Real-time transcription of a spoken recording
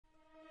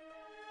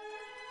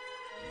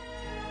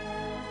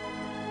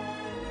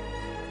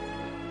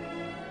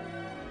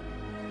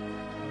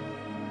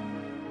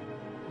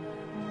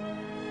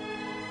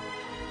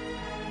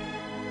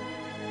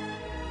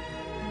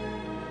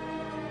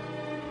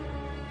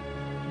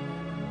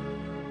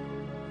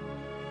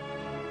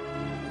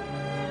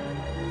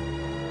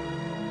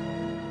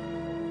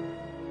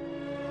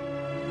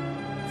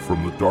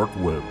From the dark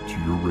web to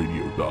your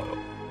radio dial,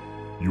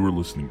 you are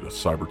listening to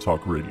Cyber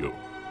Talk Radio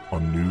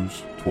on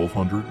News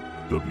 1200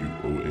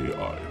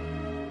 WOAI.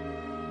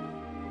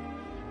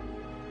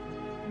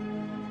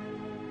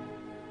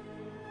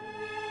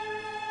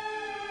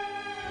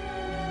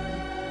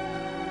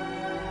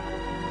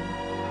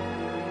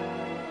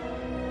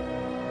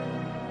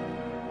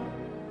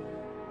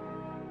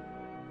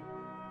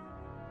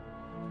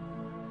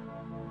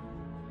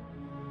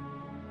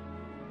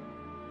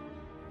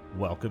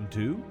 Welcome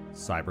to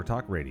Cyber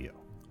Talk Radio.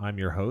 I'm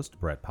your host,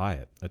 Brett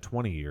Pyatt, a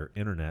 20-year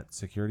internet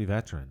security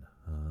veteran.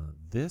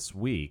 This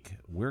week,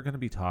 we're going to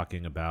be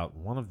talking about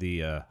one of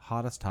the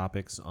hottest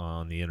topics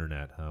on the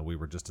internet. We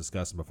were just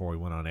discussing before we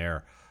went on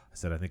air. I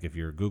said, I think if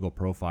your Google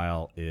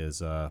profile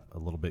is a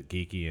little bit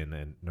geeky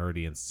and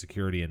nerdy and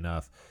security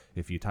enough,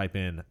 if you type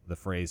in the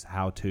phrase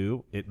how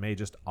to, it may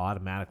just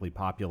automatically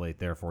populate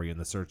there for you in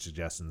the search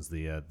suggestions.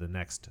 The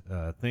next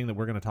thing that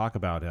we're going to talk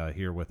about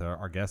here with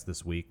our guest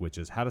this week, which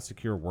is how to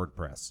secure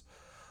WordPress.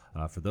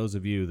 For those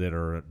of you that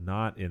are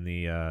not in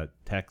the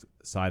tech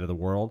side of the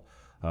world,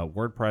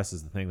 WordPress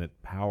is the thing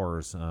that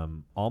powers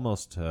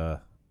almost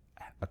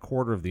a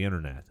quarter of the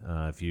internet.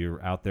 If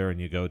you're out there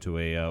and you go to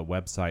a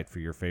website for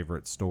your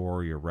favorite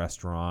store, your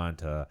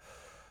restaurant,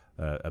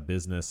 a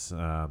business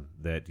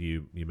that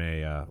you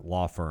may,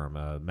 law firm,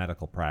 a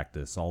medical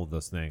practice, all of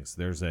those things,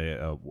 there's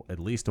at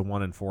least a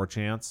 1 in 4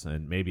 chance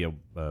and maybe a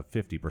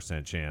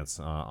 50% chance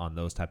on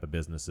those type of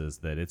businesses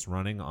that it's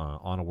running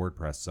on a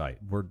WordPress site.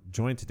 We're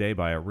joined today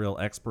by a real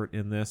expert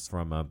in this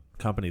from a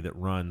company that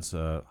runs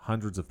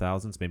hundreds of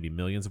thousands, maybe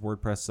millions of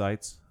WordPress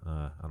sites.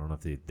 I don't know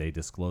if they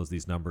disclose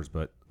these numbers,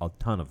 but a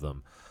ton of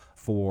them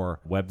for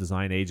web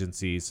design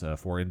agencies,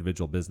 for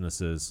individual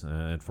businesses,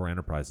 and for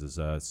enterprises.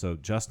 So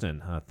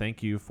Justin,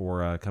 thank you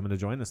for coming to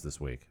join us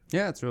this week.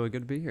 Yeah, it's really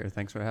good to be here.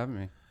 Thanks for having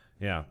me.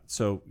 Yeah.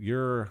 So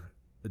your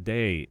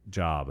day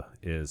job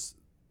is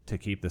to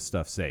keep this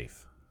stuff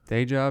safe.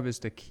 Day job is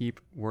to keep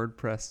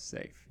WordPress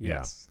safe.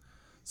 Yes. Yeah.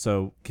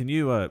 So can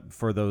you,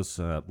 for those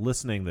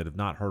listening that have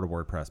not heard of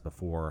WordPress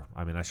before,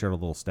 I mean, I shared a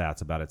little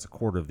stats about it's a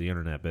quarter of the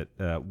internet,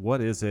 but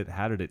what is it?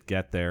 How did it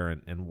get there?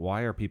 And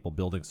why are people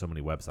building so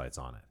many websites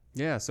on it?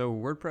 Yeah, so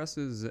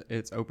WordPress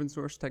it's open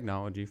source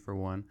technology for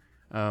one,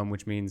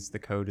 which means the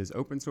code is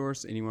open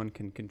source. Anyone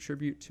can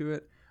contribute to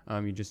it.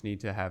 You just need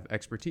to have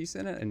expertise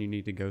in it, and you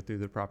need to go through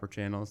the proper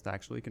channels to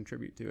actually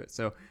contribute to it.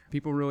 So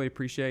people really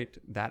appreciate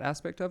that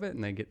aspect of it,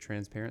 and they get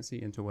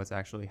transparency into what's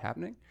actually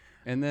happening.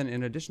 And then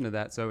in addition to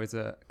that, so it's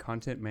a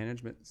content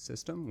management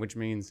system, which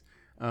means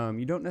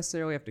you don't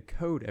necessarily have to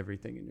code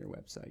everything in your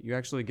website. You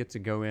actually get to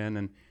go in,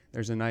 and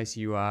there's a nice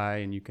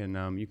UI, and you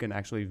can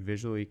actually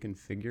visually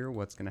configure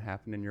what's going to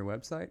happen in your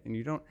website, and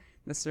you don't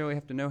necessarily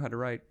have to know how to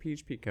write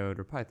PHP code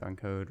or Python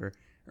code or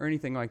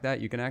anything like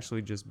that. You can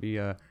actually just be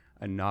a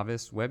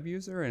novice web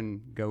user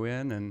and go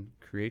in and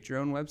create your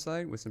own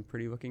website with some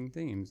pretty looking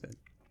themes. And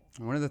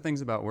one of the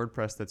things about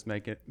WordPress that's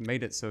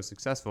made it so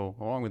successful,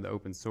 along with the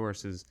open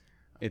source, is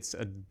it's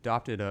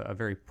adopted a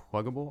very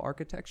pluggable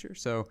architecture.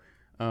 So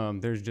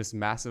there's just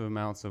massive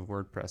amounts of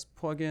WordPress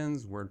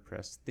plugins,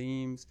 WordPress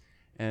themes,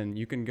 and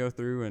you can go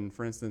through and,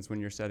 for instance, when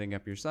you're setting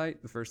up your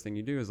site, the first thing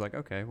you do is like,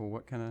 okay, well,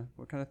 what kind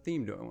of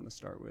theme do I want to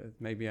start with?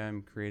 Maybe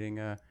I'm creating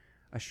a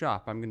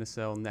shop. I'm going to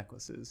sell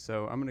necklaces.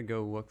 So I'm going to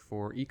go look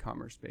for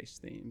e-commerce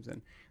based themes,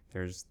 and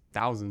there's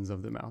thousands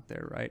of them out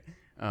there, right?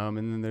 And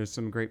then there's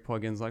some great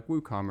plugins like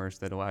WooCommerce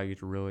that allow you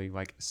to really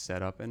like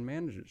set up and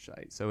manage your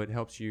site. So it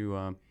helps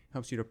you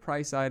to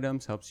price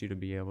items, helps you to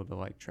be able to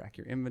like track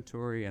your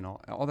inventory and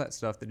all that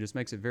stuff that just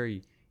makes it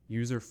very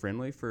user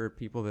friendly for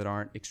people that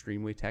aren't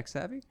extremely tech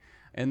savvy.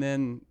 And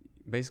then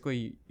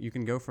basically you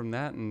can go from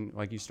that and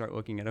like you start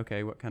looking at,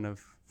 okay, what kind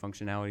of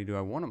functionality do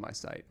I want on my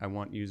site? I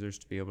want users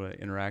to be able to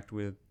interact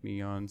with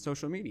me on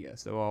social media.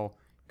 So I'll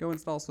go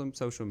install some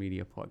social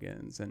media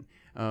plugins, and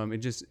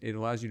it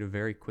allows you to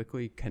very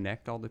quickly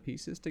connect all the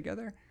pieces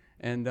together.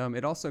 And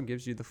it also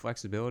gives you the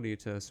flexibility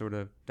to sort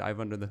of dive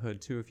under the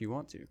hood too if you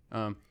want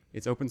to.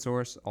 It's open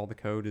source. All the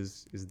code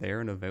is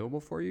there and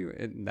available for you,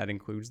 and that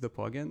includes the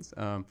plugins.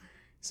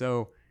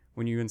 So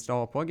when you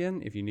install a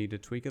plugin, if you need to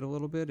tweak it a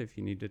little bit, if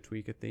you need to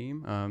tweak a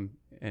theme,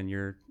 and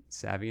you're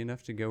savvy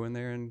enough to go in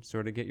there and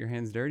sort of get your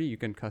hands dirty, you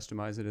can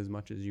customize it as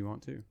much as you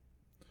want to.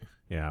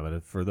 Yeah,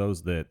 but for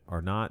those that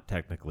are not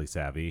technically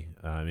savvy,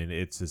 I mean,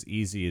 it's as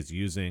easy as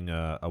using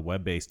a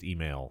web-based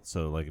email.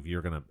 So, like, if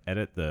you're going to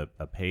edit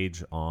a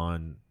page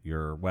on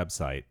your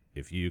website,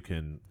 if you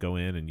can go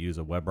in and use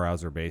a web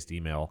browser-based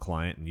email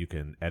client and you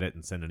can edit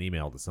and send an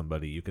email to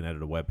somebody, you can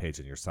edit a web page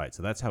on your site.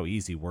 So that's how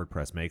easy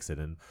WordPress makes it.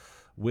 And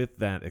with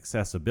that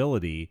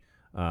accessibility,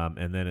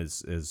 and then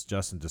as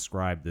Justin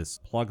described, this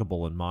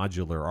pluggable and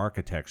modular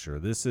architecture,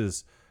 this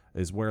is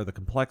where the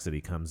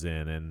complexity comes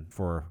in. And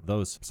for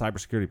those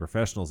cybersecurity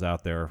professionals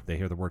out there, they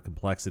hear the word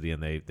complexity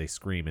and they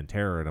scream in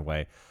terror in a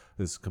way.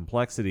 This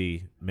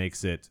complexity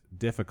makes it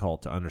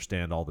difficult to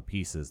understand all the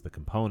pieces, the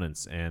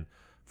components, and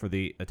for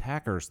the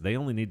attackers, they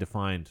only need to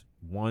find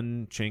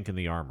one chink in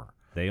the armor.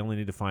 They only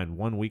need to find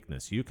one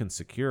weakness. You can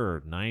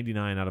secure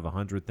 99 out of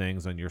 100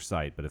 things on your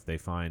site, but if they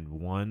find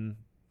one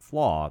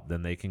flaw,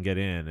 then they can get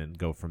in and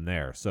go from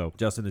there. So,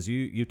 Justin, as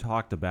you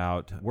talked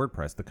about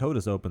WordPress, the code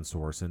is open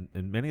source, and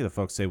many of the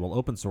folks say, well,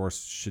 open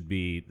source should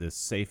be the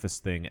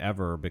safest thing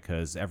ever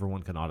because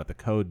everyone can audit the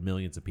code.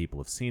 Millions of people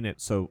have seen it.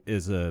 So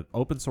is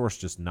open source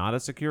just not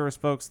as secure as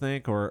folks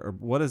think, or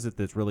what is it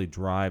that really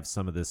drives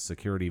some of this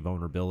security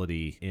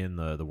vulnerability in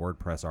the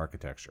WordPress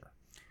architecture?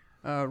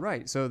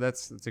 Right. So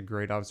that's a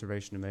great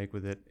observation to make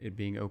with it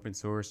being open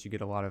source. You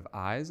get a lot of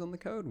eyes on the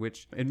code,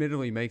 which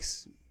admittedly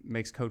makes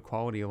code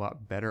quality a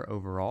lot better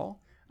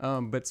overall,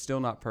 but still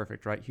not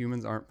perfect, right?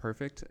 Humans aren't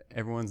perfect.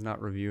 Everyone's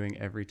not reviewing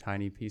every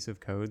tiny piece of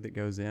code that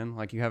goes in.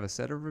 Like you have a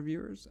set of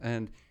reviewers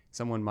and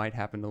someone might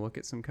happen to look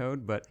at some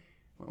code, but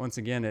once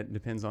again, it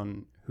depends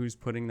on who's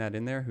putting that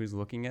in there, who's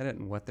looking at it,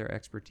 and what their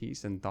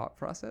expertise and thought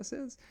process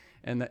is.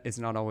 And it's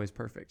not always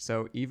perfect.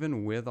 So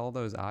even with all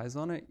those eyes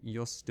on it,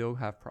 you'll still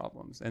have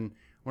problems. And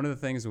one of the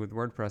things with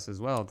WordPress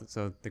as well,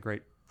 so the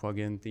great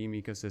plugin theme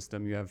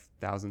ecosystem, you have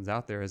thousands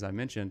out there, as I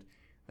mentioned.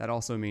 That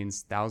also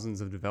means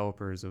thousands of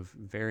developers of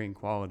varying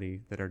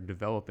quality that are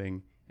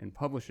developing and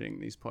publishing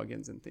these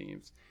plugins and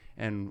themes.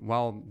 And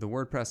while the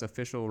WordPress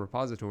official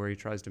repository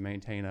tries to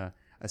maintain a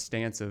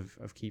stance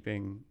of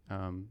keeping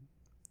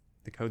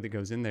the code that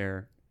goes in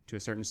there to a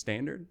certain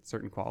standard,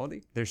 certain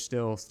quality, there's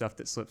still stuff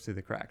that slips through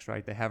the cracks,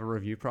 right? They have a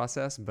review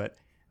process, but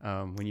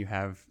when you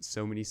have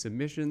so many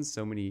submissions,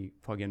 so many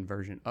plugin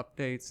version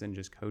updates, and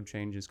just code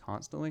changes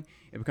constantly,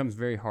 it becomes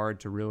very hard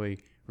to really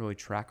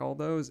track all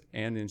those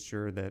and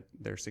ensure that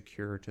they're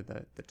secure to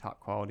the top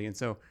quality. And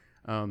so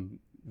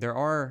there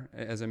are,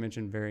 as I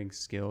mentioned, varying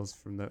skills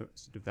from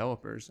those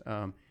developers,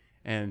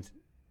 and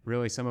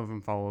really some of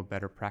them follow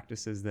better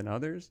practices than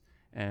others,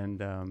 and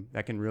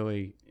that can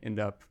really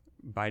end up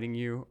biting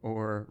you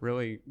or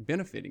really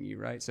benefiting you,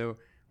 right? So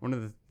one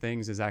of the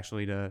things is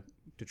actually to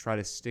try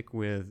to stick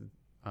with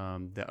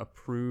the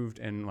approved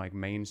and like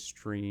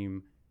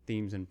mainstream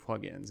themes and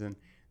plugins, and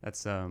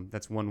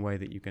that's one way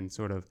that you can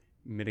sort of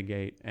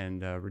mitigate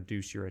and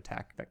reduce your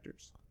attack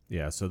vectors.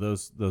 Yeah, so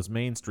those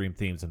mainstream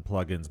themes and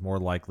plugins more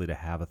likely to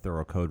have a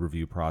thorough code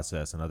review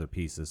process and other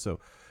pieces. So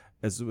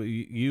as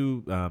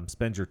you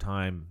spend your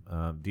time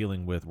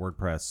dealing with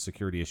WordPress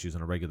security issues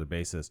on a regular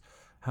basis,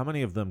 how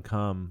many of them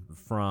come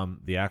from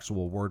the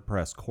actual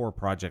WordPress core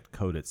project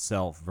code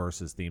itself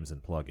versus themes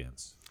and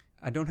plugins?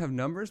 I don't have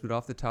numbers, but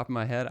off the top of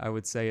my head, I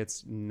would say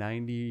it's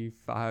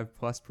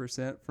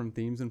 95+% from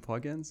themes and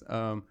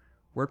plugins.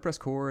 WordPress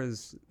core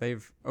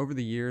they've over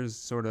the years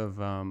sort of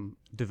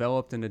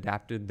developed and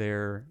adapted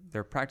their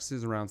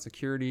practices around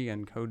security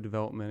and code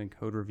development and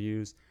code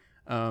reviews.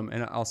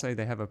 And I'll say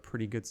they have a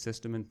pretty good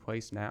system in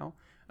place now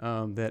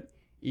that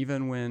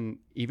even when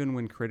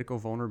critical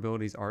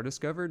vulnerabilities are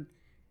discovered,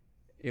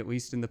 at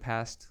least in the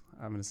past,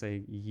 I'm going to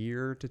say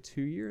year to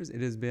 2 years, it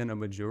has been a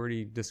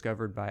majority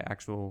discovered by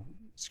actual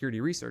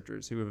security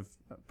researchers who have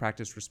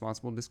practiced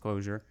responsible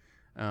disclosure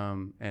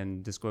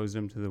and disclosed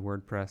them to the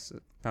WordPress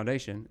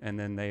Foundation. And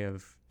then they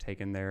have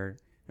taken their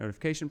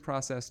notification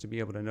process to be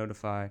able to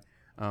notify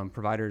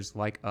providers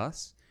like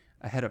us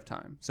ahead of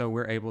time. So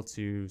we're able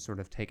to sort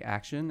of take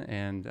action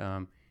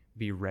and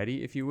be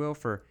ready, if you will,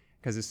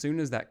 because as soon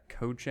as that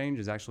code change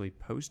is actually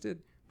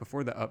posted,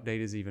 before the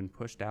update is even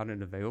pushed out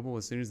and available,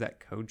 as soon as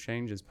that code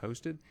change is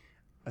posted,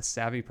 a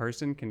savvy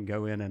person can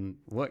go in and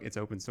look. It's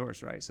open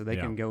source, right? So they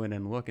can go in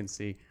and look and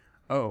see,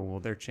 oh, well,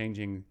 they're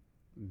changing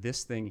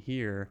this thing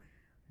here,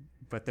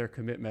 but their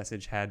commit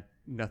message had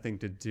nothing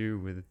to do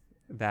with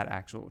that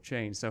actual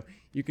change. So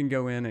you can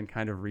go in and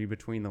kind of read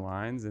between the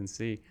lines and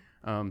see.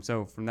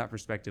 So from that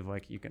perspective,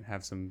 like you can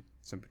have some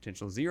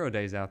potential 0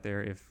 days out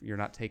there if you're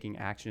not taking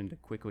action to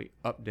quickly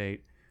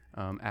update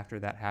after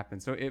that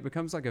happens. So it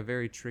becomes like a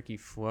very tricky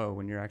flow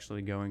when you're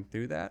actually going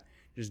through that,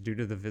 just due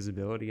to the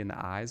visibility and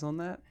the eyes on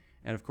that.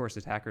 And of course,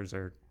 attackers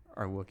are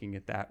looking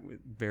at that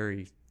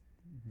very,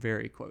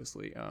 very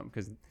closely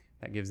because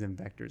that gives them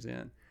vectors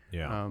in.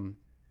 Yeah.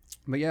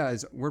 But yeah,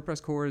 as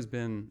WordPress core has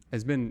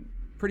been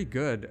pretty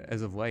good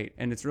as of late,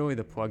 and it's really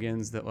the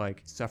plugins that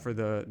like suffer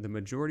the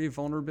majority of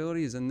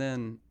vulnerabilities. And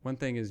then one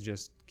thing is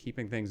just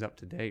keeping things up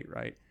to date,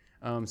 right?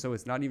 So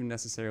it's not even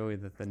necessarily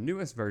that the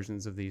newest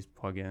versions of these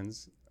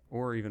plugins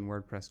or even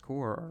WordPress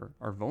core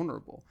are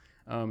vulnerable.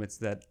 It's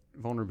that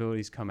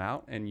vulnerabilities come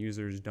out and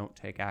users don't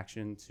take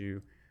action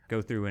to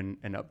go through and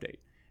update.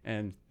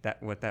 And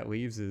what that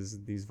leaves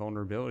is these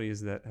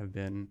vulnerabilities that have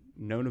been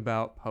known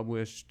about,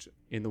 published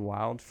in the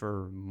wild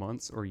for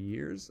months or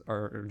years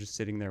are just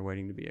sitting there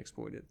waiting to be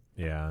exploited.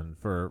 Yeah, and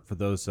for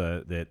those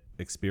that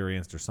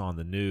experienced or saw in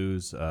the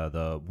news,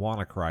 the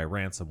WannaCry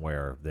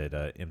ransomware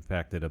that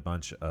infected a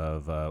bunch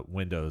of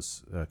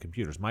Windows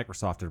computers,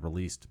 Microsoft had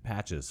released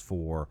patches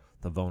for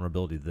the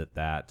vulnerability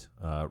that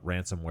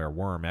ransomware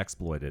worm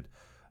exploited.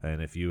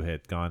 And if you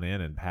had gone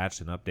in and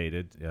patched and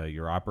updated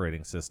your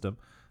operating system,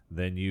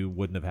 then you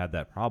wouldn't have had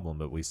that problem.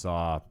 But we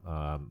saw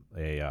a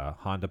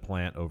Honda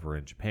plant over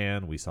in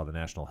Japan. We saw the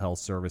National Health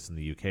Service in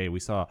the UK. We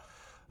saw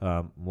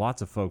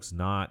lots of folks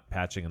not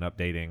patching and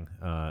updating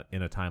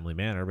in a timely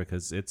manner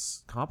because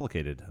it's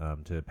complicated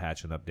to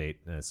patch and update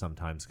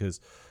sometimes. Because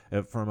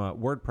from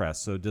WordPress,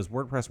 so does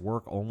WordPress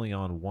work only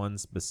on one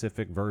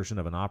specific version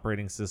of an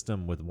operating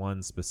system with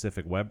one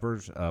specific web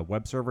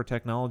server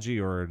technology,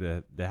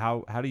 or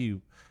how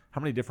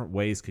many different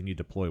ways can you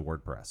deploy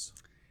WordPress?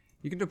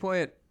 You can deploy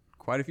it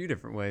quite a few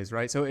different ways,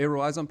 right? So it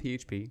relies on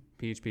PHP.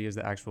 PHP is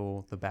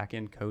the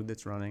back-end code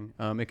that's running.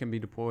 It can be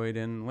deployed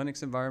in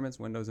Linux environments,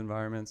 Windows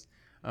environments,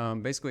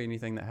 basically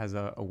anything that has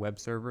a web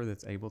server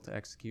that's able to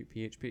execute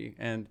PHP.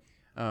 And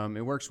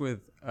it works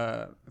with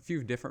a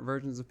few different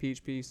versions of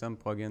PHP. Some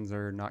plugins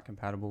are not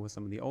compatible with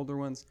some of the older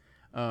ones.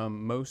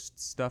 Most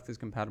stuff is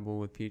compatible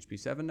with PHP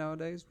 7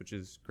 nowadays, which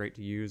is great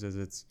to use as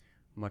it's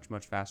much,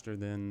 much faster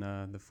than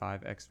the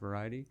 5X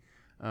variety.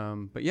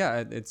 But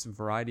yeah, it's a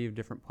variety of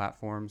different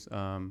platforms.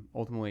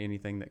 Ultimately,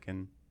 anything that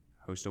can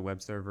host a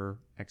web server,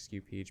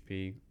 execute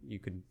PHP, you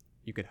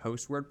could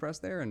host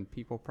WordPress there, and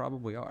people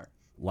probably are.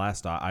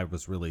 Last I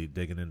was really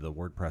digging into the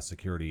WordPress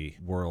security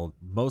world.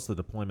 Most of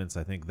the deployments,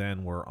 I think,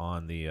 then were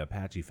on the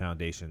Apache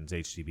Foundation's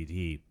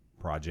HTTPD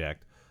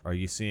project. Are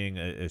you seeing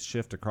a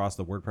shift across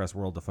the WordPress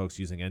world to folks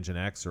using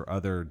Nginx or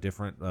other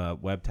different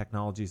web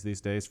technologies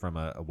these days from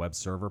a web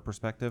server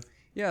perspective?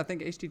 Yeah, I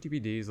think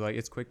HTTPD is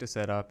it's quick to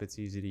set up, it's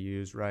easy to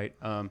use, right?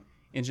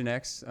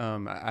 Nginx,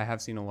 I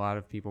have seen a lot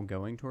of people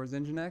going towards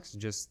Nginx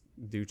just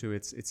due to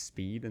its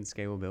speed and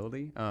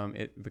scalability.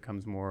 It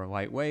becomes more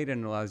lightweight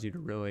and allows you to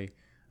really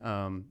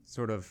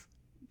sort of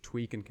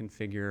tweak and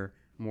configure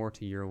more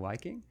to your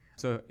liking.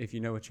 So if you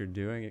know what you're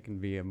doing, it can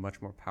be a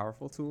much more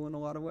powerful tool in a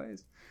lot of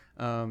ways.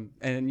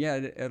 And yeah,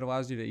 it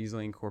allows you to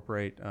easily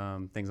incorporate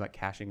things like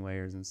caching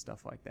layers and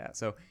stuff like that.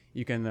 So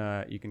you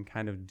can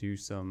kind of do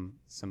some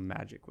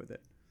magic with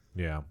it.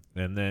 Yeah,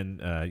 and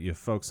then you have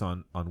folks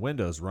on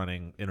Windows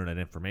running Internet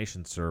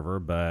Information Server,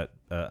 but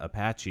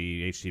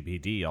Apache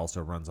HTTPD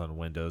also runs on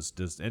Windows.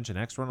 Does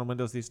Nginx run on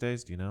Windows these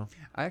days? Do you know?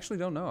 I actually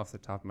don't know off the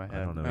top of my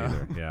head. I don't know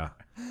either. Yeah,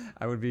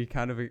 I would be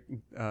kind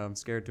of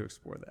scared to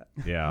explore that.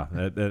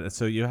 Yeah,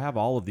 so you have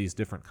all of these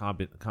different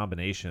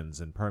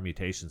combinations and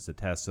permutations to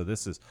test. So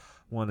this is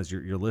one as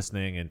you're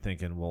listening and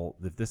thinking, well,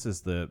 if this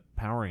is the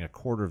powering a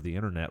quarter of the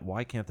internet,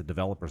 why can't the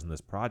developers in this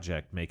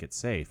project make it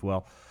safe?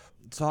 Well,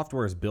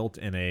 software is built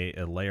in a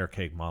layer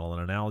cake model. An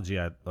analogy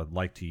I'd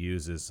like to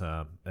use is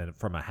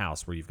from a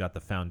house where you've got the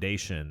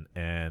foundation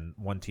and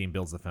one team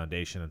builds the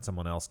foundation and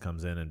someone else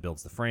comes in and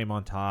builds the frame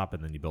on top,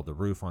 and then you build the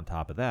roof on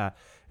top of that.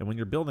 And when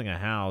you're building a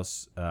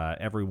house,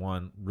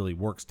 everyone really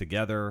works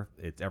together.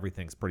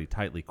 Everything's pretty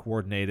tightly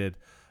coordinated,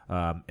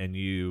 and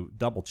you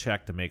double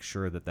check to make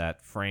sure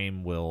that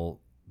frame will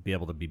be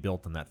able to be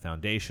built on that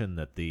foundation,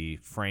 that the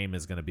frame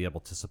is going to be able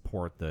to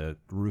support the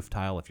roof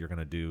tile. If you're going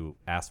to do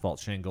asphalt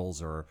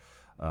shingles or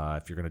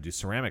if you're going to do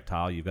ceramic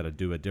tile, you've got to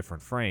do a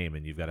different frame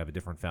and you've got to have a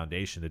different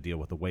foundation to deal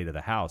with the weight of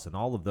the house. And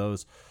all of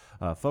those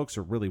folks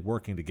are really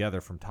working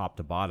together from top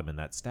to bottom in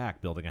that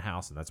stack building a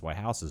house, and that's why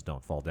houses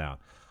don't fall down.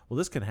 Well,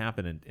 this can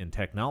happen in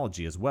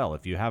technology as well.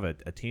 If you have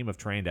a team of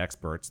trained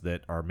experts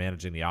that are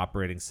managing the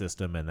operating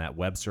system and that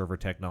web server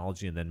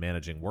technology and then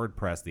managing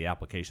WordPress, the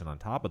application on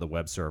top of the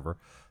web server,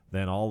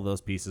 then all of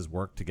those pieces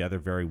work together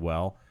very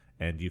well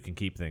and you can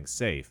keep things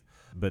safe.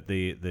 But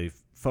the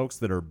folks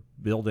that are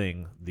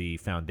building the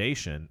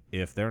foundation,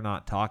 if they're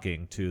not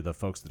talking to the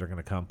folks that are going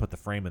to come put the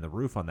frame and the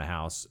roof on the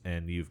house,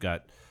 and you've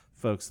got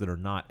folks that are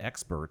not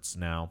experts,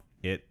 now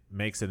it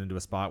makes it into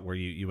a spot where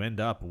you end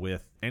up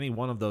with any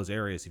one of those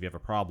areas. If you have a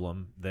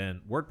problem,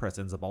 then WordPress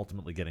ends up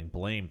ultimately getting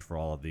blamed for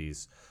all of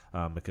these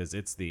because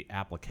it's the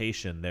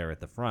application there at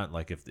the front.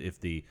 Like if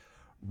the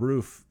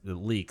roof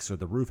leaks or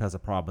the roof has a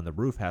problem and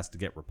the roof has to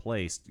get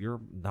replaced,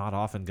 you're not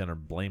often going to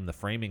blame the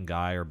framing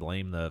guy or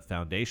blame the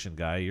foundation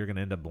guy. You're going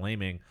to end up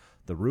blaming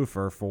the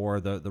roofer for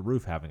the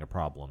roof having a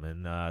problem.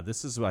 And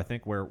this is, I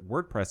think, where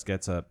WordPress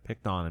gets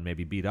picked on and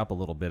maybe beat up a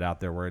little bit out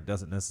there, where it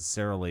doesn't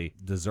necessarily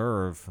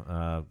deserve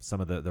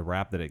some of the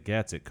rap that it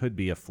gets. It could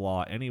be a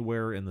flaw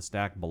anywhere in the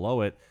stack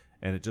below it,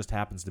 and it just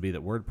happens to be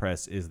that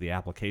WordPress is the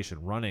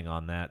application running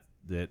on that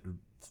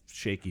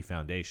shaky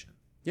foundation.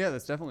 Yeah,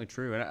 that's definitely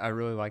true, and I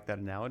really like that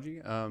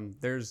analogy.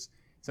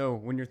 So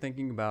when you're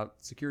thinking about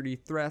security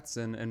threats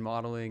and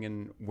modeling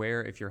and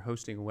where, if you're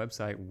hosting a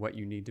website, what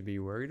you need to be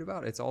worried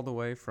about, it's all the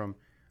way from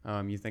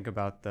you think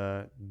about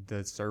the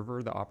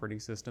server, the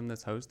operating system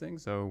that's hosting.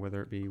 So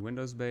whether it be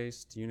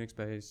Windows-based,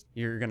 Unix-based,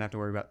 you're going to have to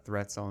worry about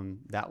threats on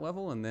that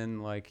level. And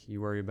then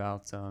you worry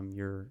about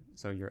your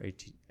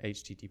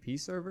HTTP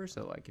server.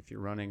 So like if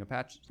you're running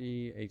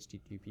Apache,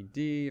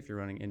 HTTPD, if you're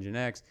running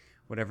Nginx,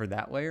 whatever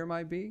that layer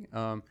might be.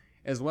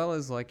 As well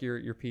as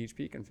your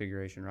PHP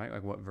configuration, right?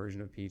 Like what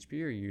version of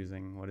PHP are you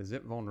using? What is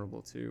it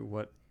vulnerable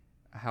to?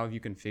 How have you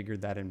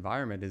configured that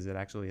environment? Is it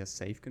actually a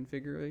safe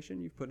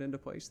configuration you've put into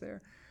place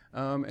there?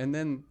 And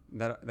then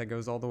that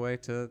goes all the way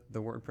to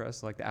the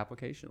WordPress, like the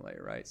application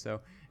layer, right?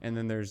 So, and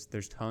then there's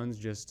tons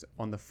just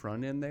on the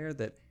front end there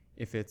that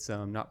if it's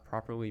not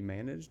properly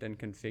managed and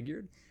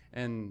configured,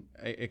 and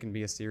it can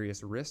be a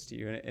serious risk to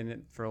you.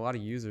 And for a lot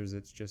of users,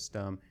 it's just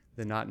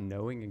the not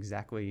knowing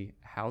exactly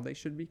how they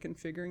should be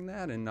configuring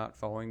that and not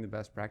following the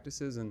best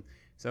practices. And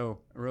so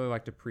I really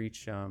like to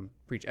preach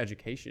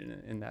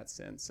education in that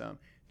sense,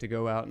 to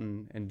go out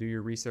and do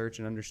your research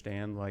and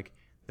understand like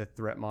the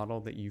threat model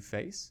that you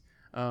face.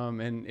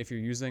 And if you're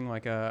using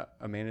like a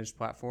managed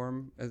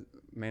platform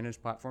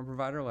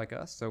provider like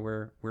us, so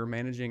we're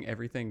managing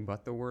everything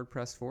but the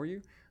WordPress for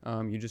you.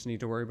 You just need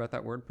to worry about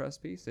that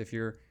WordPress piece. If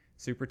you're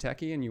super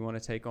techie and you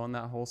want to take on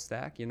that whole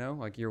stack,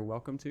 like you're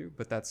welcome to,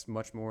 but that's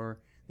much more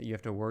that you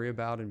have to worry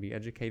about and be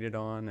educated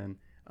on and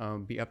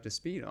be up to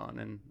speed on.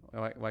 And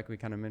like we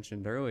kind of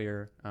mentioned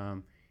earlier,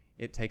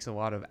 it takes a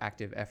lot of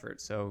active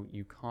effort. So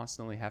you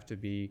constantly have to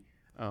be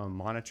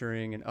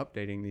monitoring and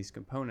updating these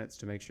components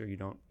to make sure you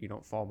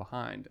don't fall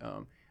behind.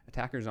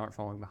 Attackers aren't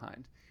falling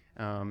behind,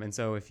 and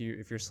so if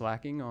you're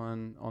slacking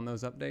on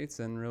those updates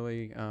and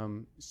really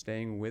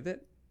staying with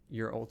it,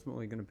 you're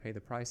ultimately going to pay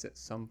the price at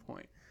some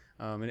point.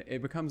 And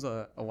it becomes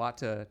a lot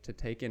to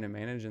take in and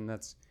manage, and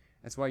that's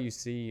why you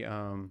see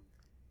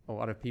a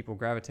lot of people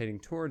gravitating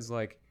towards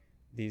like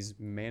these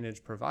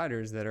managed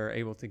providers that are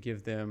able to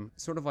give them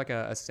sort of like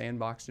a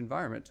sandboxed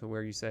environment to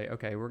where you say,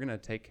 okay, we're going to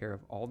take care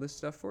of all this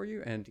stuff for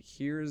you, and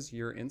here's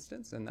your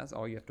instance, and that's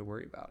all you have to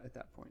worry about at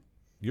that point.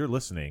 You're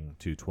listening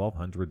to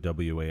 1200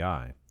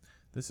 WAI.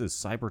 This is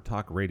Cyber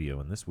Talk Radio,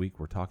 and this week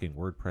we're talking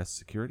WordPress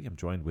security. I'm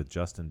joined with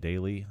Justin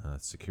Daly,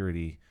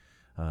 security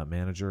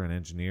manager and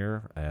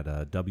engineer at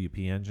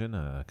WP Engine,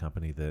 a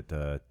company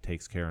that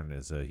takes care and,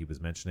 as he was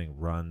mentioning,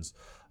 runs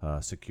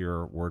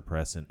secure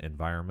WordPress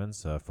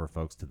environments for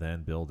folks to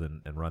then build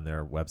and run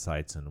their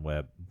websites and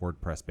web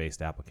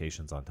WordPress-based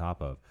applications on top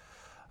of.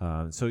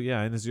 So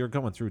yeah, and as you're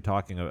going through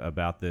talking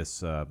about this,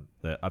 the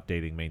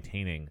updating,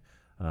 maintaining,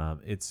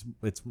 it's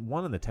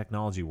one in the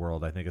technology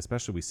world, I think,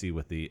 especially we see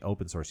with the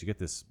open source, you get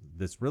this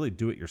really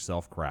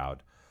do-it-yourself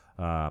crowd.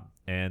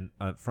 And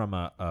from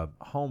a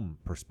home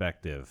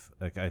perspective,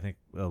 like I think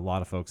a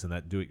lot of folks in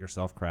that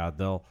do-it-yourself crowd,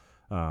 they'll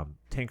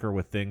tinker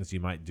with things. You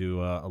might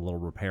do a little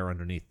repair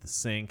underneath the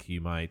sink.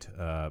 You might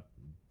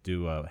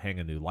hang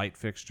a new light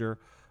fixture.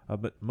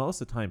 But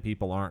most of the time,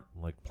 people aren't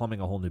like plumbing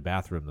a whole new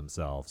bathroom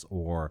themselves,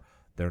 or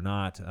they're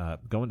not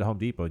going to Home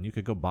Depot, and you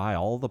could go buy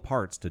all the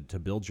parts to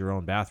build your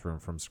own bathroom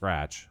from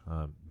scratch.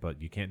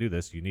 But you can't do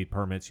this. You need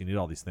permits. You need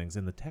all these things.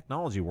 In the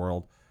technology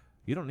world,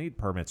 you don't need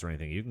permits or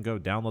anything. You can go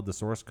download the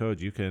source code.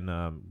 You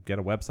can get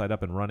a website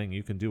up and running.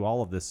 You can do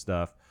all of this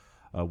stuff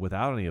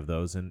without any of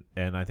those. And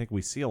I think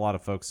we see a lot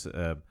of folks,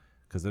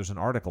 because there's an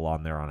article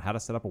on there on how to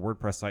set up a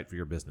WordPress site for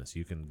your business.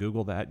 You can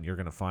Google that, and you're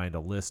going to find a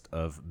list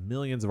of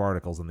millions of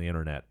articles on the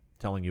internet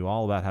telling you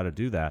all about how to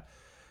do that.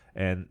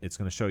 And it's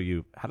going to show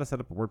you how to set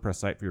up a WordPress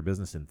site for your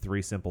business in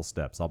 3 simple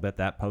steps. I'll bet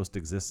that post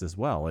exists as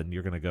well. And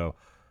you're going to go,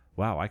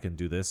 wow, I can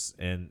do this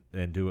and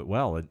do it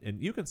well.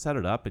 And you can set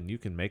it up, and you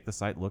can make the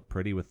site look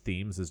pretty with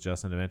themes, as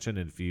Justin mentioned.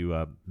 And if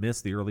you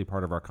missed the early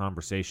part of our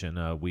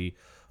conversation, we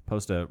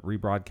post a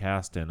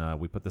rebroadcast, and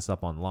we put this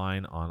up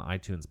online on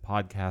iTunes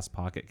Podcasts,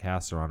 Pocket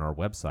Casts, or on our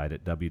website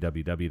at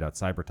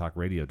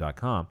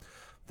www.cybertalkradio.com.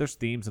 There's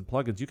themes and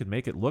plugins. You can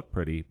make it look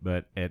pretty,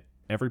 but at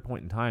every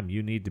point in time,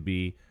 you need to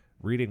be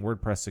reading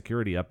WordPress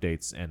security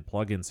updates and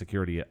plugin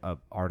security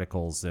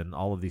articles and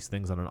all of these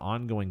things on an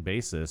ongoing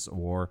basis,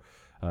 or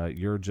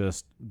you're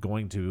just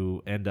going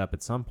to end up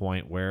at some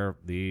point where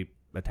the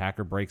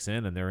attacker breaks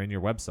in and they're in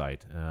your website.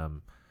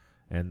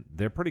 And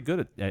they're pretty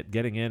good at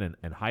getting in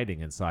and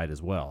hiding inside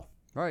as well.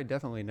 Right,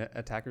 definitely.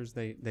 Attackers,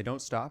 they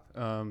don't stop.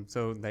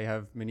 So they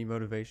have many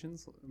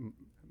motivations,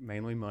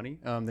 mainly money.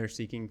 They're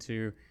seeking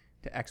to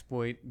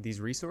exploit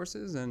these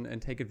resources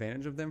and take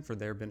advantage of them for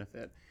their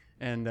benefit.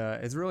 And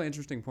it's a really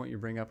interesting point you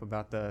bring up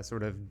about the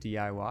sort of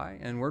DIY.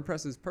 And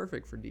WordPress is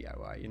perfect for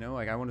DIY.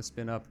 Like I want to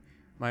spin up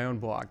my own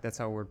blog. That's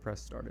how WordPress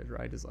started,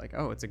 right? It's like,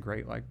 oh, it's a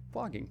great like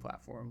blogging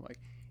platform. Like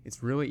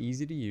it's really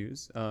easy to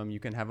use. You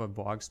can have a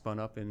blog spun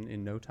up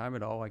in no time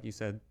at all. Like you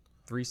said,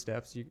 3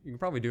 steps. You can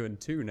probably do it in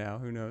 2 now.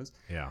 Who knows?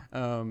 Yeah.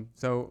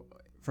 So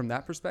from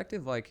that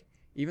perspective, like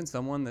even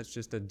someone that's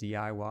just a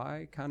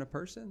DIY kind of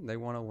person, they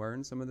want to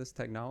learn some of this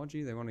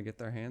technology. They want to get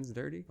their hands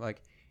dirty.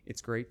 Like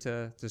it's great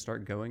to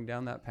start going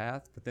down that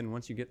path. But then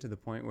once you get to the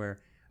point where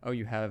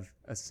you have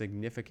a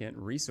significant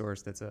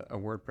resource that's a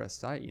WordPress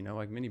site,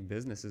 like many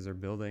businesses are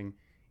building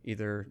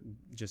either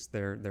just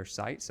their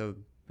site, so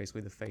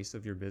basically the face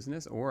of your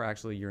business, or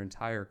actually your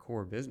entire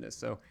core business.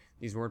 So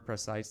these WordPress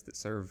sites that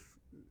serve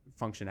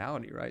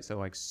functionality, right? So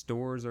like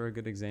stores are a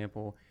good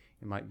example.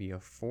 It might be a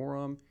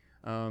forum.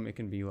 It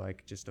can be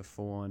like just a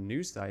full-on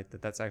news site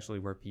that's actually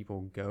where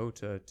people go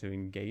to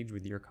engage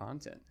with your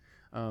content.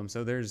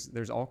 So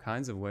there's all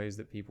kinds of ways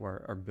that people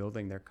are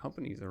building their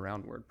companies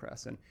around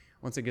WordPress. And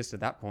once it gets to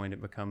that point,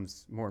 it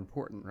becomes more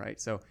important, right?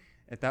 So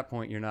at that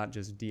point, you're not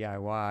just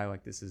DIY,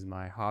 like this is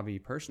my hobby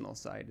personal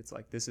site. It's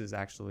like this is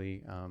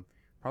actually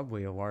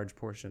probably a large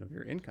portion of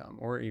your income,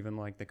 or even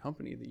like the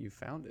company that you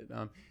founded.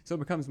 So it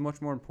becomes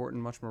much more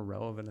important, much more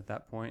relevant at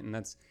that point. And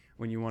that's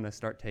when you want to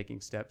start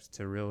taking steps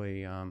to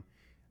really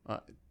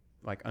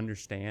like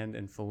understand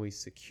and fully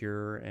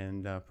secure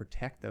and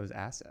protect those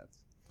assets.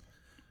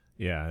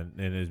 Yeah,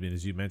 and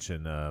as you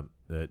mentioned,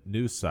 the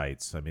news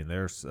sites. I mean,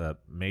 there's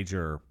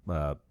major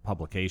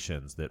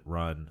publications that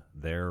run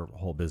their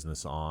whole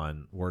business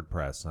on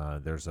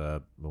WordPress. There's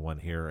one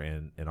here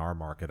in our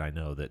market I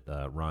know that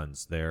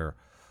runs their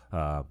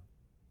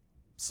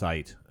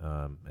site,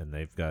 and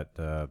they've got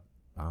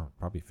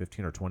probably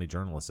 15 or 20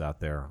 journalists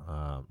out there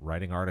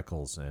writing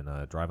articles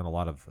and driving a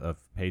lot of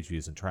page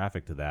views and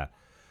traffic to that.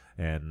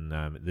 And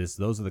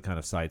those are the kind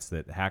of sites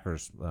that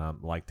hackers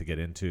like to get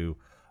into.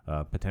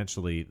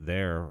 Potentially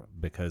there,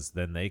 because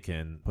then they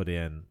can put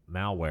in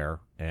malware,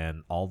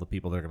 and all the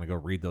people that are going to go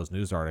read those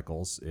news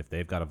articles, if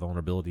they've got a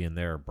vulnerability in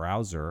their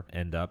browser,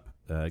 end up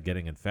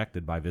getting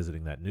infected by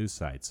visiting that news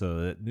site. So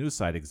the news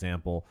site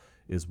example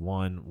is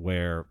one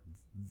where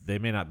they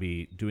may not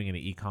be doing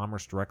any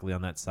e-commerce directly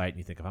on that site, and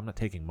you think, if I'm not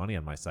taking money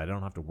on my site, I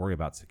don't have to worry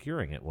about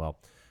securing it. Well,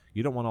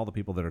 you don't want all the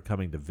people that are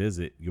coming to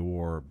visit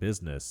your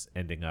business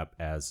ending up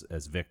as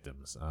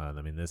victims. I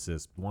mean, this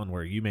is one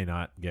where you may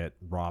not get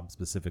robbed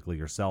specifically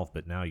yourself,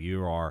 but now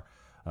you are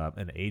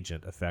an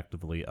agent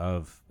effectively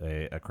of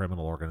a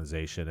criminal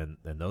organization,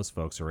 and those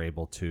folks are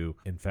able to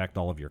infect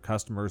all of your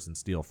customers and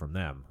steal from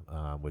them,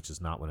 which is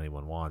not what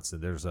anyone wants.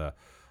 And there's a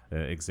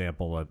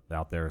example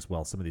out there as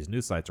well. Some of these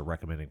news sites are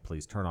recommending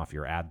please turn off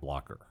your ad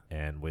blocker,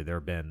 and there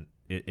have been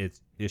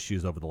it's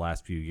issues over the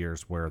last few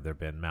years where there have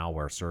been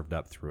malware served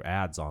up through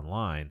ads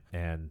online,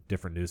 and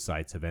different news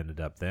sites have ended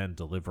up then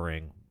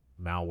delivering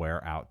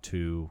malware out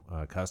to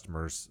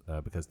customers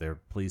because they're,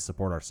 please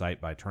support our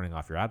site by turning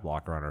off your ad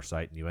blocker on our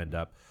site, and you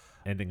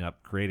ending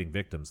up creating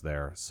victims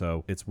there.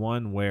 So it's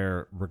one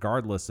where,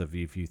 regardless of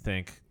if you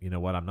think, you know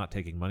what, I'm not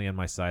taking money on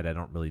my site, I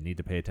don't really need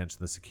to pay attention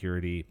to the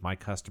security. My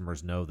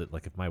customers know that,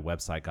 like, if my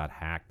website got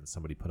hacked and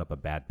somebody put up a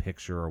bad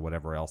picture or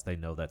whatever else, they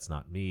know that's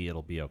not me.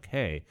 It'll be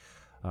okay.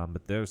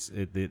 But there's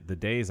the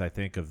days, I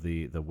think, of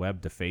the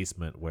web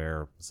defacement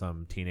where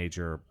some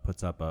teenager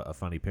puts up a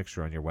funny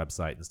picture on your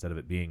website instead of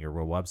it being your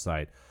real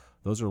website.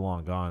 Those are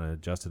long gone. And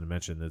Justin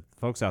mentioned that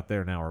folks out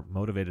there now are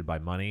motivated by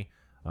money.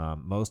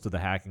 Most of the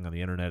hacking on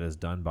the internet is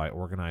done by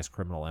organized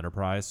criminal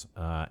enterprise,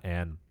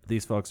 and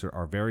these folks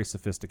are very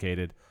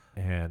sophisticated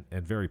and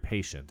very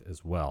patient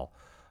as well.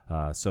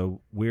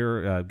 So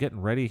we're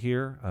getting ready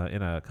here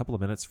in a couple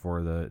of minutes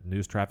for the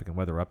news, traffic, and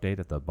weather update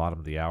at the bottom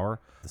of the hour.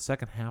 The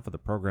second half of the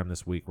program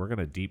this week, we're going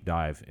to deep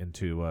dive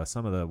into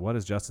some of what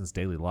is Justin's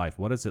daily life.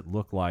 What does it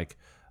look like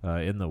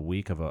in the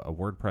week of a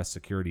WordPress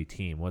security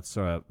team? What's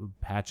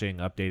patching,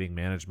 updating,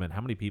 management?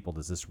 How many people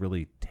does this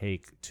really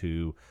take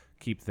to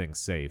keep things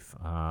safe?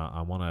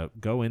 I want to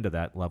go into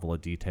that level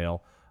of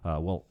detail.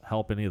 We'll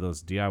help any of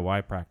those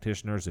DIY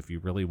practitioners if you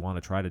really want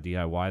to try to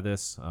DIY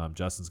this.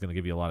 Justin's going to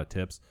give you a lot of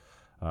tips.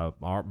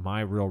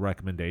 My real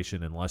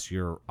recommendation, unless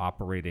you're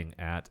operating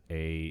at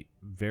a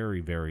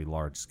very, very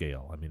large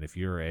scale, I mean, if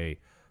you're a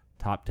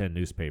top 10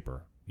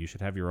 newspaper, you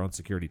should have your own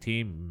security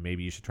team.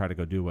 Maybe you should try to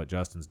go do what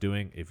Justin's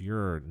doing. If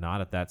you're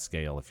not at that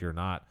scale, if you're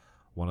not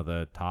one of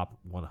the top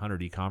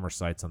 100 e-commerce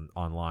sites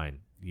online,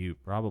 you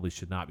probably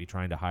should not be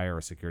trying to hire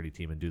a security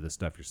team and do this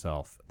stuff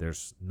yourself.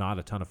 There's not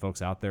a ton of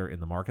folks out there in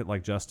the market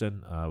like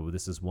Justin.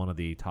 This is one of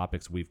the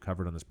topics we've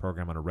covered on this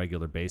program on a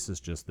regular basis,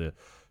 just the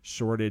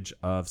shortage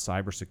of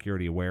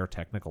cybersecurity aware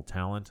technical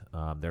talent.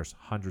 There's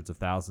hundreds of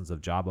thousands of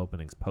job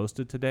openings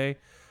posted today,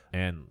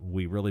 and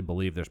we really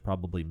believe there's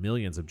probably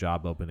millions of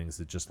job openings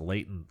that just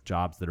latent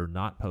jobs that are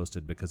not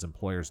posted because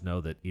employers know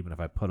that even if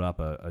I put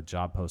up a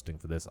job posting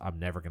for this, I'm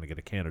never going to get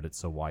a candidate,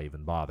 so why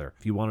even bother?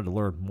 If you wanted to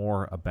learn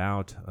more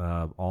about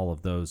all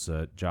of those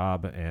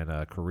job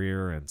and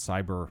career and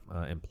cyber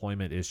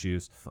employment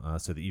issues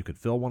so that you could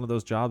fill one of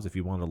those jobs, if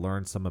you want to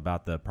learn some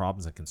about the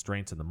problems and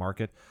constraints in the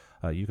market,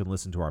 you can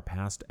listen to our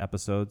past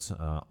episodes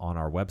on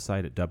our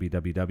website at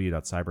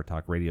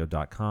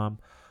www.cybertalkradio.com.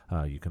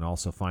 You can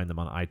also find them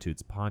on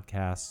iTunes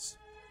Podcasts,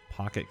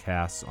 Pocket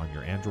Casts on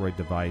your Android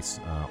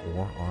device,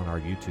 or on our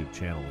YouTube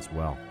channel as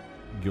well.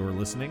 You're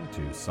listening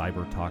to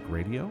Cyber Talk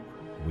Radio.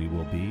 We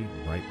will be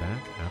right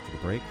back after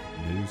the break.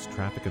 News,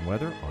 traffic, and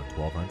weather on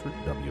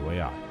 1200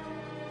 WAI.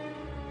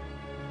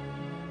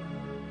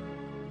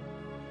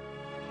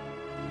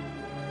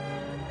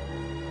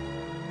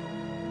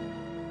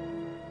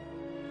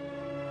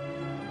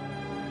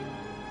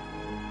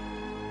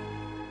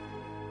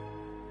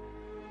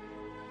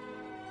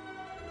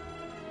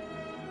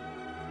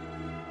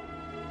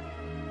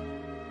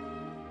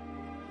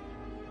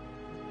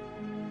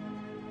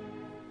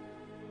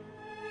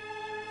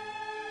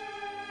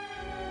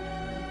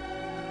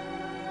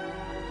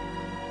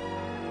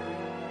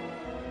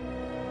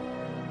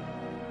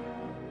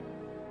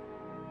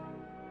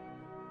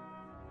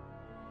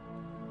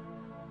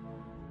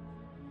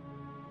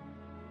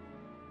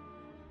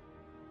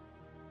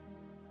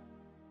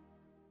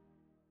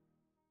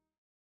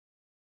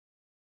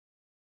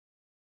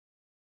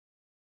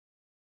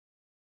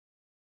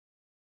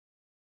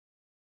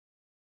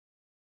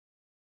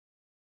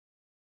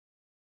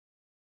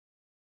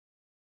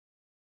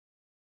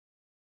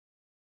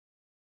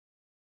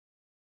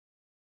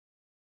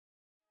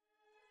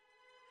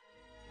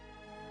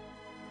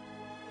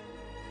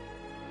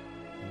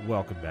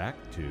 Welcome back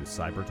to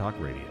Cyber Talk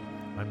Radio.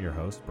 I'm your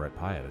host, Brett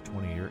Pyatt, a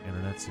 20-year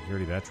internet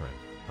security veteran.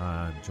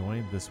 I'm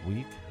joined this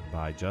week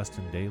by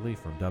Justin Daly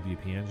from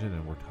WP Engine,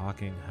 and we're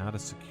talking how to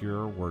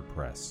secure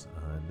WordPress.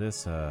 In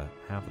this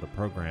half of the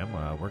program,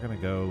 we're going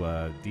to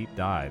go deep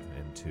dive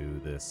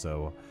into this.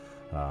 So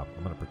I'm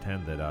going to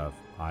pretend that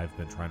I've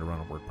been trying to run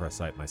a WordPress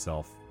site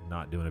myself,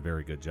 not doing a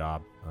very good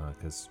job,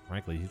 because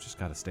frankly, you just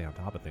got to stay on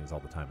top of things all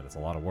the time, and it's a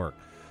lot of work.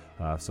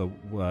 So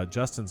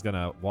Justin's going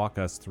to walk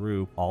us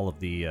through all of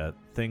the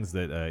things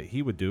that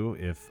he would do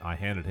if I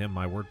handed him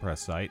my WordPress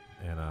site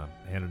and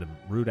handed him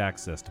root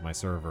access to my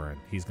server,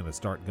 and he's going to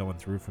start going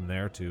through from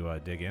there to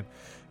dig in.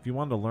 If you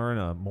wanted to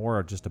learn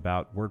more just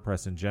about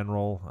WordPress in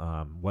general,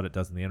 what it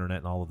does on the internet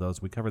and all of those,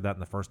 we covered that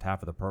in the first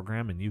half of the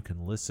program, and you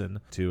can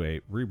listen to a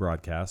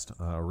rebroadcast,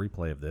 a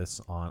replay of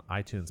this on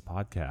iTunes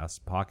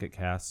Podcasts, Pocket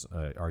Casts,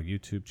 our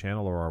YouTube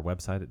channel, or our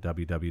website at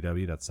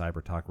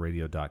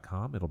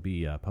www.cybertalkradio.com. It'll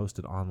be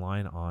posted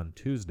online on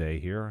Tuesday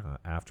here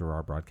after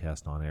our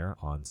broadcast on air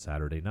on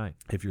Saturday night.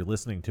 If you're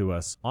listening to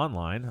us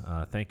online,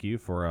 thank you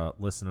for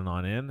listening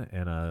on in,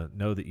 and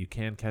know that you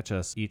can catch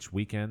us each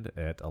weekend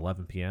at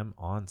 11 p.m.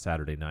 on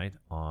Saturday night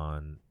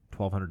on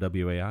 1200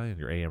 WAI on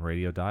your AM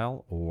radio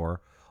dial, or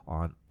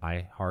on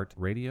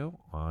iHeartRadio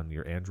on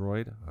your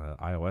Android,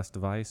 iOS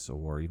device,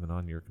 or even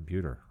on your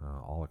computer,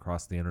 all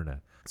across the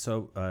internet.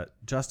 So,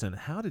 Justin,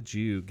 how did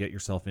you get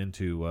yourself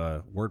into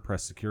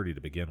WordPress security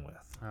to begin with?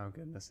 Oh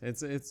goodness,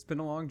 it's been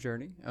a long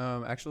journey.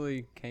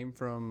 Actually came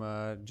from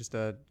just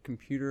a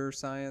computer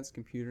science,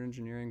 computer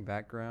engineering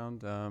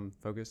background,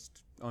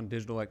 focused on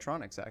digital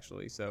electronics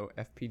actually. So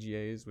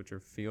FPGAs, which are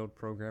field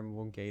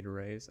programmable gate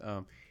arrays.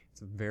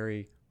 It's a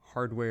very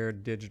hardware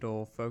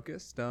digital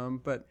focused,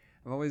 but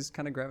I've always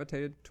kind of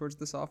gravitated towards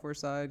the software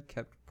side,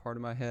 kept part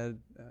of my head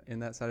in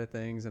that side of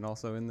things, and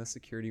also in the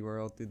security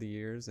world through the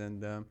years,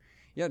 and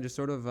just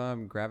sort of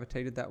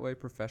gravitated that way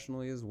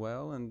professionally as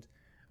well, and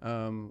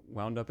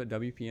wound up at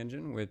WP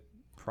Engine with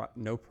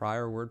no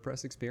prior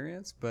WordPress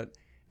experience, but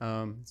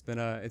it's been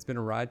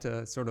a ride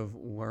to sort of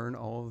learn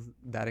all of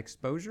that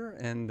exposure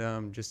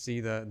and just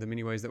see the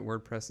many ways that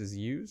WordPress is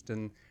used,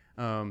 and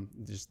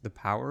just the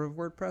power of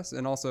WordPress,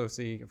 and also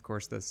see, of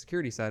course, the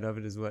security side of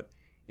it is what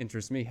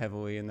interests me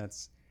heavily, and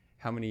that's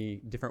how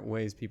many different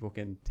ways people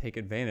can take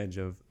advantage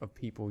of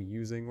people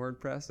using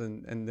WordPress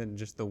and then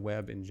just the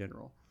web in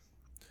general.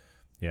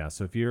 Yeah,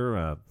 so if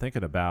you're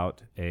thinking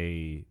about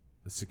a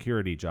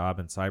security job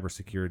in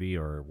cybersecurity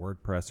or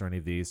WordPress or any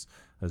of these,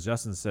 as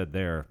Justin said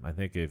there, I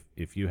think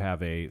if you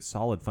have a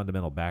solid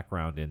fundamental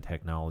background in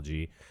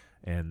technology,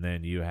 and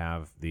then you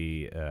have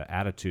the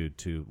attitude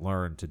to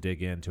learn, to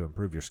dig in, to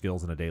improve your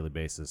skills on a daily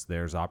basis,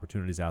 there's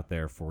opportunities out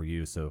there for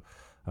you. So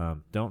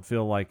don't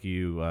feel like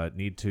you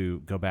need to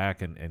go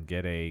back and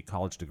get a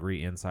college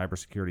degree in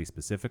cybersecurity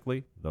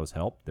specifically. Those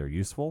help. They're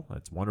useful.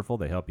 It's wonderful.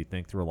 They help you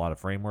think through a lot of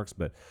frameworks.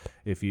 But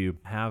if you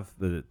have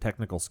the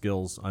technical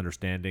skills,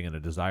 understanding, and a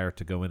desire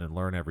to go in and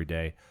learn every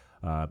day,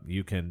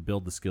 you can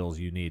build the skills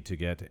you need to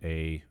get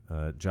a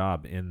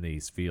job in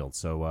these fields.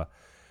 So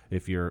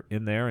if you're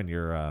in there and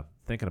you're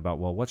thinking about,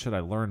 well, what should I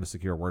learn to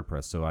secure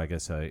WordPress? So I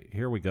guess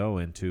here we go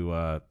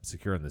into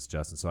securing this,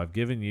 Justin. So I've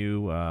given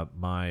you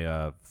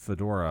my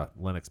Fedora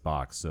Linux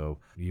box. So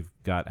you've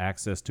got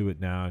access to it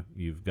now.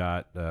 You've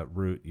got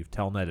root. You've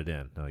telnetted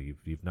in. No,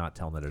 you've not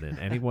telnetted in.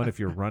 Anyone, if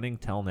you're running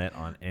telnet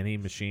on any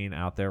machine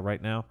out there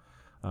right now,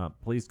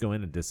 please go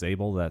in and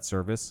disable that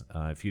service.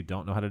 If you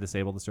don't know how to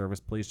disable the service,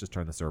 please just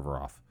turn the server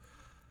off.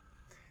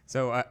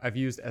 So I've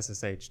used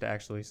SSH to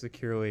actually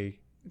securely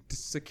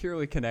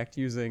connect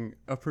using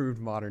approved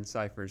modern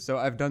ciphers. So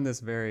I've done this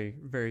very,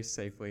 very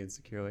safely and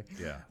securely.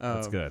 Yeah,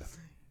 that's good.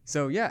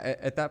 So yeah,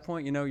 at that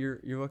point, you're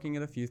looking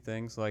at a few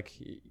things like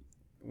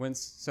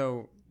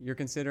so you're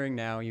considering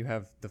now you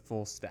have the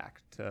full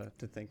stack to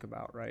think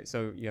about, right?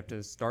 So you have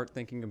to start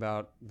thinking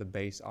about the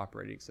base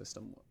operating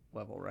system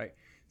level, right?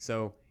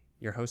 So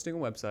you're hosting a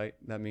website.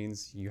 That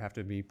means you have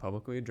to be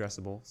publicly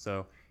addressable.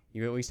 So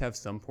you at least have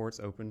some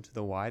ports open to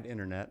the wide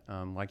internet.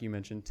 Like you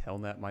mentioned,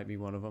 Telnet might be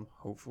one of them.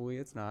 Hopefully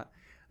it's not.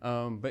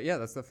 But yeah,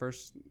 that's the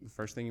first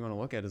thing you want to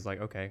look at is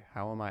like, okay,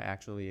 how am I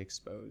actually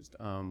exposed?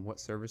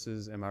 What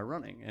services am I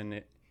running? And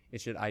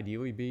it should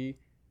ideally be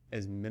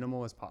as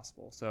minimal as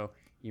possible. So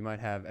you might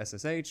have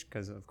SSH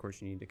because of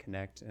course you need to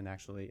connect and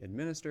actually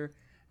administer.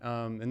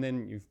 And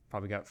then you've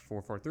probably got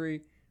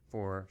 443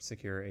 for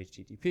secure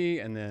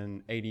HTTP, and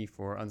then 80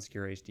 for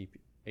unsecure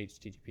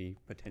HTTP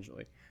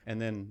potentially.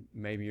 And then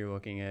maybe you're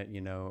looking at,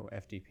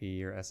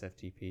 FTP or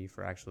SFTP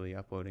for actually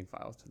uploading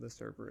files to the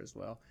server as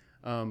well.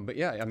 But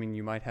yeah, I mean,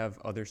 you might have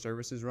other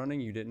services running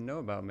you didn't know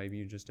about. Maybe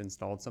you just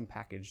installed some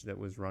package that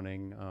was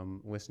running,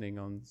 listening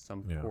on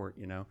some port,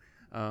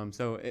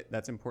 So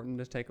that's important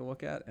to take a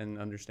look at and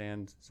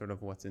understand sort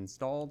of what's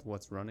installed,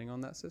 what's running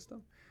on that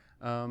system,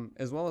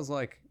 as well as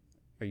like,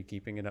 are you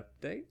keeping it up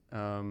to date?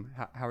 How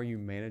are you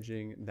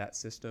managing that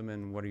system,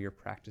 and what are your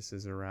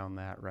practices around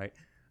that, right?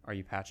 Are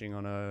you patching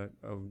on a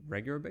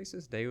regular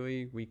basis,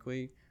 daily,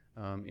 weekly?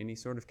 Any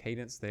sort of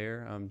cadence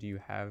there?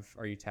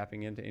 Are you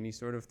tapping into any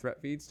sort of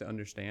threat feeds to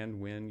understand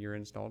when your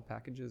installed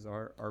packages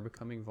are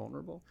becoming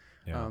vulnerable?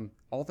 Yeah.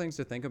 All things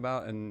to think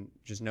about, and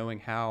just knowing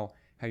how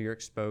you're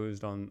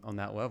exposed on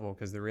that level,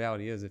 because the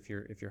reality is if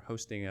you're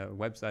hosting a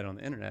website on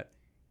the internet,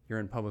 you're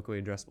in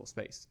publicly addressable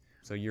space,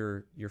 so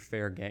you're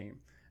fair game.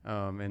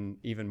 And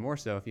even more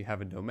so if you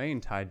have a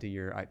domain tied to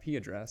your IP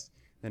address,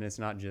 then it's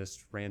not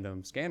just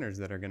random scanners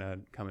that are going to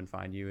come and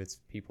find you. It's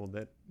people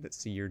that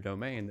see your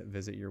domain, that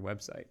visit your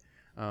website.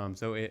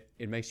 So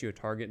it makes you a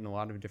target in a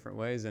lot of different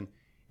ways. And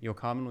you'll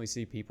commonly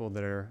see people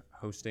that are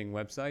hosting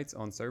websites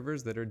on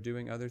servers that are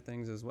doing other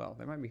things as well.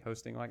 They might be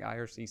hosting like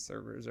IRC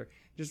servers or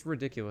just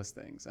ridiculous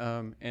things.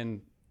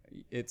 And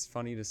it's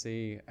funny to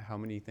see how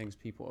many things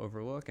people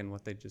overlook and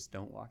what they just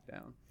don't lock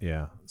down.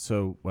 Yeah.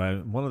 So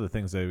one of the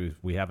things that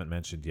we haven't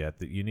mentioned yet,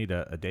 that you need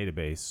a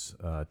database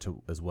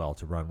as well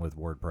to run with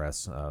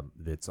WordPress.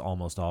 It's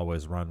almost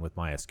always run with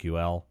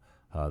MySQL,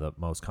 the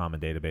most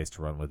common database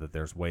to run with it.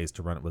 There's ways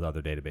to run it with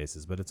other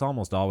databases, but it's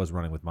almost always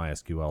running with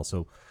MySQL.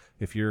 So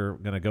if you're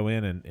going to go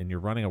in and you're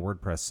running a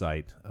WordPress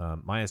site,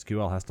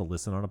 MySQL has to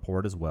listen on a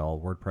port as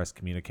well. WordPress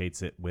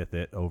communicates with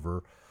it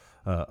over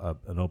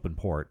an open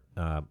port.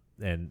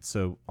 And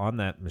so on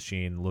that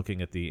machine,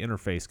 looking at the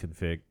interface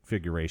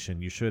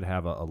configuration, you should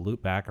have a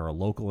loopback or a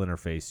local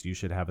interface. You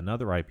should have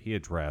another IP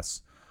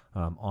address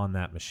on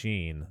that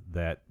machine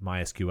that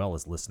MySQL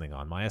is listening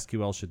on.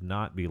 MySQL should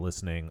not be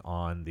listening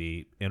on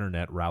the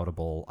internet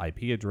routable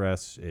IP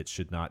address. It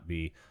should not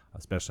be,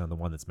 especially on the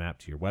one that's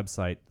mapped to your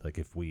website. Like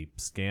if we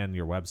scan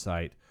your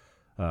website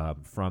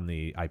from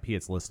the IP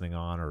it's listening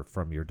on or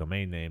from your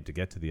domain name to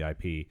get to the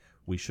IP,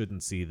 we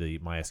shouldn't see the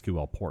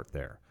MySQL port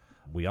there.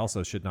 We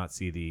also should not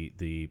see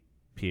the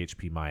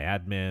PHP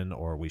MyAdmin,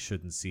 or we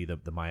shouldn't see the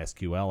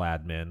MySQL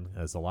admin,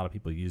 as a lot of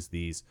people use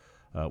these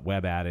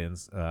web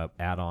add-ins,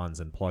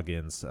 add-ons and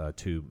plugins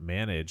to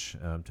manage,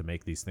 to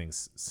make these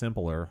things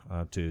simpler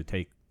to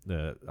take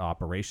the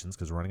operations,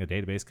 because running a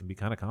database can be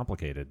kind of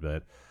complicated.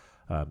 But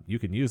you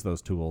can use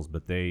those tools,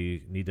 but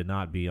they need to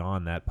not be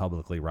on that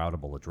publicly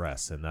routable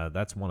address. And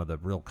that's one of the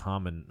real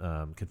common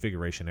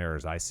configuration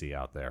errors I see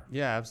out there.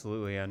 Yeah,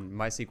 absolutely. And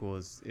MySQL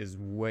is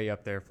way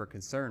up there for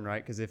concern,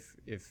 right? Because if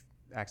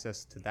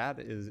access to that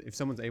if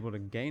someone's able to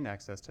gain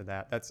access to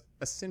that, that's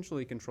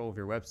essentially control of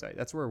your website.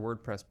 That's where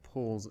WordPress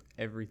pulls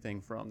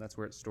everything from. That's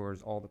where it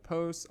stores all the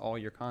posts, all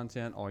your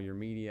content, all your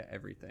media,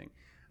 everything.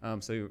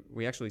 So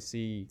we actually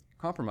see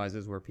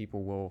compromises where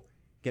people will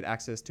get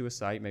access to a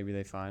site. Maybe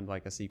they find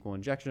like a SQL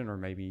injection, or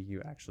maybe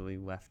you actually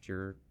left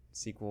your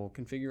SQL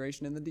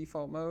configuration in the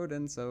default mode,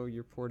 and so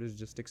your port is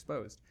just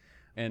exposed.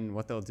 And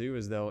what they'll do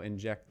is they'll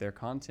inject their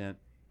content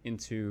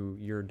into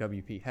your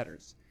WP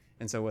headers.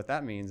 And so what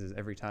that means is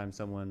every time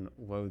someone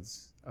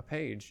loads a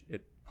page,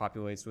 it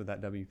populates with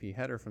that WP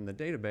header from the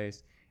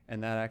database,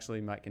 and that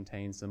actually might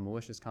contain some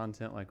malicious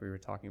content like we were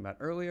talking about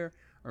earlier,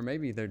 or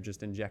maybe they're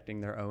just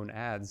injecting their own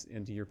ads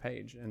into your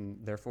page, and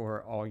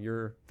therefore all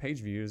your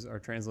page views are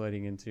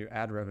translating into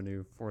ad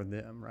revenue for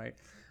them, right?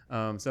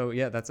 So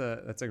yeah, that's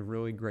a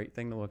really great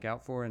thing to look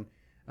out for.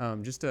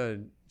 And just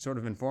to sort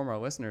of inform our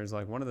listeners,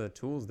 like one of the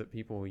tools that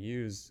people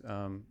use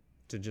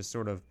to just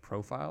sort of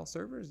profile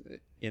servers,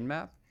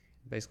 Nmap,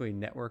 basically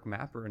network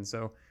mapper. And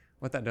so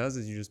what that does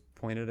is you just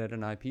point it at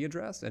an IP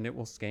address, and it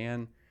will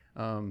scan.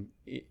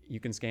 You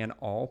can scan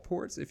all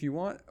ports if you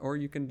want, or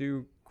you can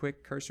do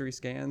quick cursory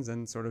scans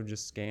and sort of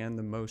just scan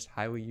the most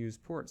highly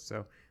used ports.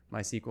 So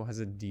MySQL has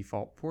a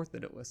default port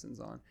that it listens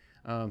on.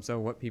 So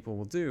what people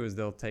will do is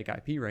they'll take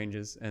IP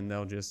ranges and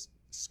they'll just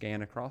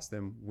scan across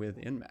them with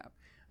Nmap,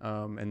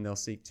 and they'll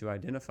seek to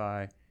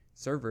identify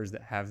servers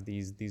that have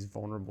these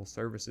vulnerable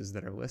services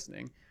that are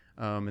listening.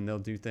 And they'll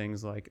do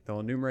things like they'll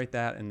enumerate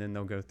that, and then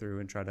they'll go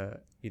through and try to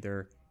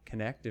either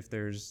connect if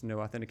there's no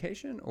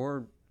authentication,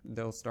 or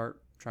they'll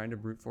start trying to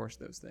brute force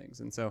those things.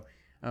 And so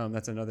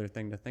that's another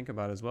thing to think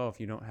about as well. If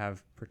you don't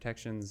have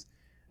protections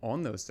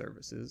on those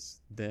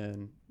services,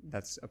 then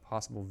that's a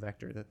possible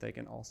vector that they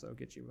can also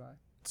get you by.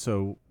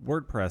 So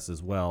WordPress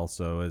as well.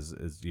 So as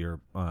you're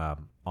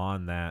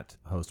on that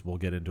host, we'll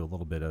get into a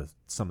little bit of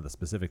some of the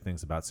specific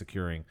things about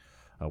securing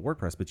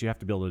WordPress, but you have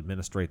to be able to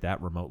administrate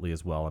that remotely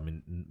as well. I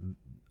mean,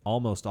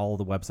 almost all of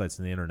the websites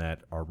on the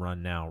internet are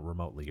run now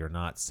remotely. You're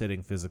not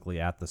sitting physically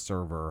at the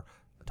server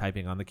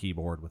typing on the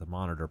keyboard with a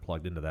monitor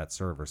plugged into that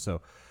server.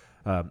 So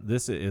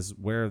this is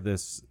where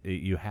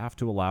you have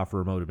to allow for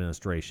remote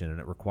administration,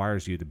 and it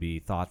requires you to be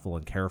thoughtful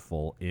and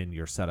careful in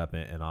your setup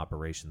and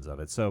operations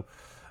of it. So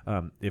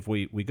if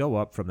we go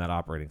up from that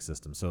operating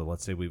system, so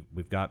let's say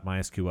we've got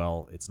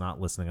MySQL, it's not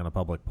listening on a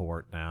public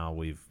port now.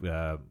 We've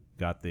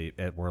got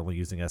we're only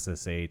using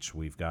SSH.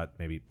 We've got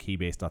maybe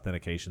key-based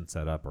authentication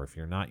set up, or if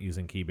you're not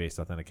using key-based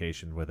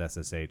authentication with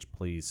SSH,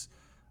 please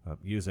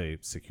use a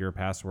secure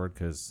password,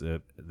 because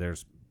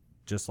there's,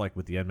 just like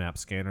with the Nmap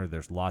scanner,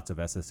 there's lots of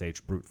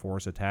SSH brute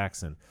force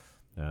attacks, and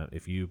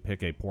if you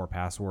pick a poor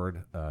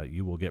password,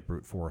 you will get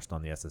brute forced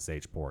on the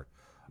SSH port.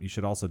 You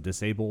should also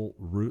disable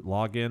root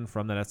login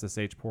from that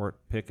SSH port.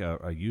 Pick a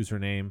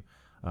username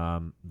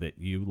that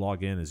you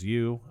log in as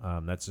you.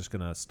 That's just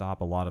going to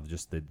stop a lot of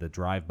just the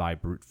drive-by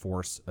brute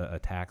force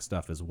attack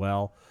stuff as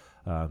well.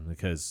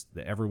 Because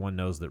everyone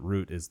knows that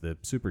root is the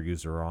super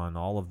user on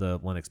all of the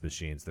Linux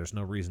machines. There's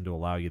no reason to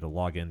allow you to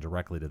log in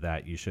directly to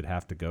that. You should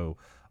have to go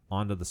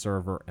onto the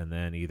server and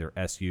then either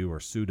su or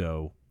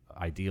sudo,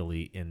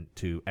 ideally, in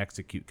to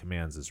execute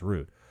commands as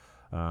root.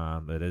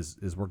 But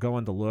as we're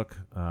going to look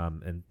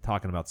and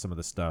talking about some of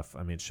the stuff,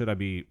 I mean, should I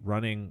be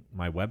running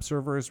my web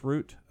server as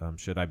root?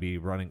 Should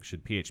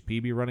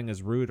PHP be running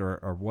as root,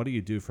 or what do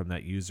you do from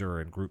that user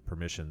and group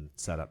permission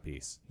setup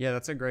piece? Yeah,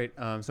 that's a great.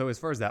 So as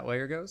far as that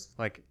layer goes,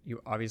 like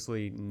you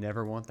obviously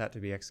never want that to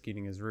be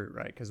executing as root,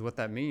 right? Because what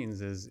that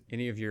means is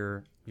any of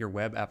your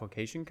web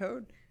application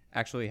code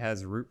actually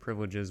has root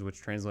privileges, which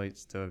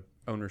translates to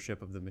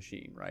ownership of the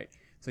machine, right?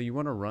 So you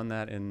want to run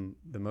that in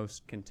the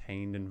most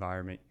contained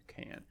environment you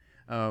can.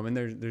 And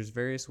there's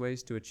various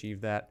ways to achieve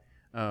that.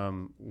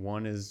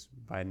 One is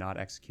by not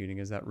executing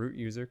as that root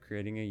user,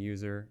 creating a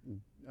user.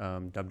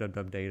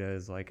 www data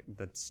is like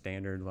the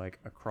standard, like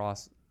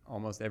across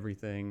almost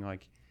everything.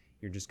 Like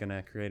you're just going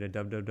to create a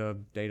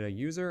www data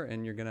user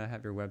and you're going to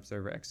have your web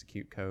server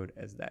execute code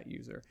as that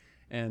user.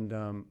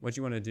 And what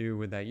you want to do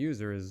with that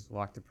user is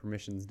lock the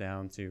permissions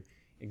down to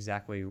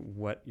exactly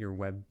what your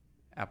web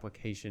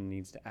application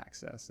needs to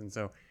access. And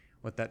so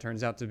what that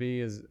turns out to be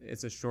is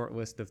it's a short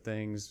list of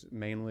things,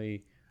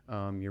 mainly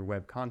your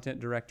web content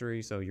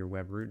directory, so your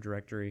web root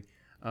directory,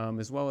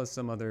 as well as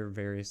some other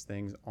various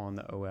things on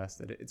the OS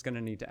that it's going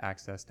to need to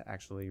access to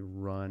actually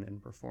run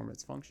and perform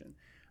its function.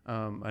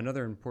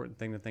 Another important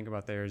thing to think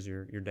about there is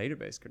your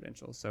database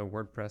credentials. So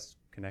WordPress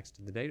connects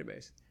to the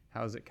database.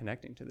 How is it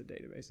connecting to the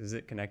database? Is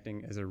it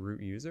connecting as a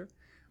root user,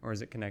 or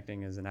is it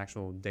connecting as an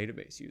actual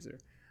database user?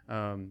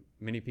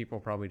 Many people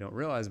probably don't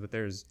realize, but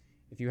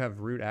if you have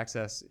root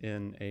access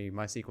in a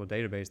MySQL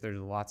database, there's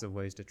lots of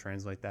ways to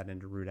translate that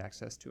into root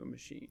access to a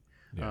machine.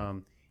 Yeah.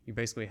 You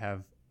basically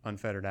have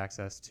unfettered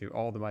access to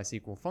all the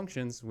MySQL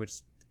functions,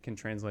 which can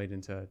translate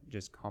into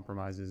just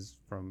compromises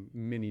from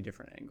many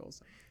different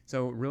angles.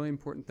 So really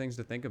important things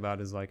to think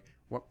about is like,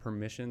 what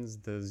permissions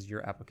does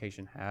your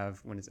application have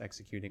when it's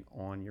executing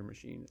on your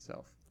machine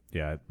itself?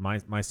 Yeah,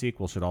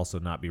 MySQL should also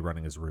not be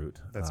running as root.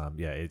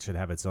 It should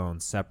have its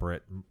own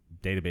separate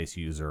database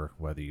user,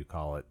 whether you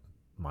call it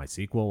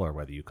MySQL or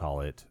whether you call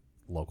it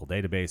local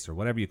database or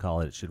whatever you call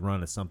it. It should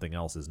run as something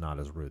else, is not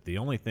as root. The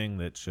only thing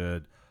that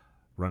should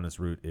run as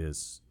root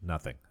is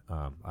nothing.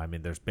 I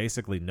mean, there's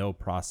basically no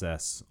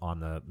process on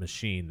the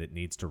machine that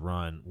needs to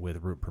run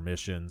with root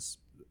permissions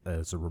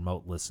as a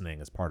remote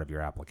listening as part of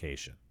your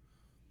application.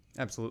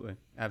 Absolutely.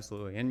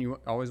 And you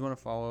always want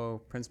to follow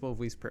principle of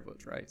least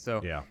privilege, right?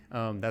 So yeah.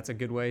 That's a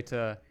good way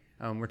to,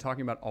 we're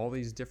talking about all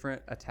these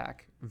different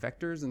attack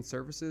vectors and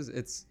services.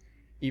 It's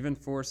even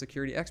for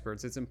security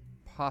experts, it's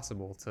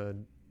impossible to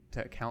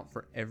account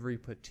for every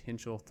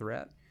potential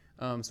threat.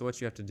 So what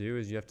you have to do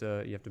is you have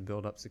to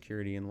build up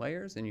security in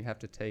layers, and you have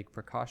to take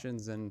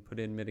precautions and put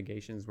in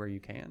mitigations where you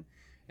can.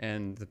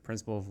 And the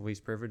principle of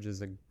least privilege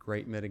is a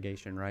great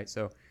mitigation, right?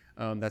 So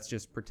that's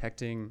just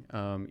protecting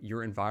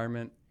your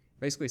environment,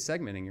 basically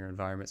segmenting your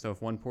environment. So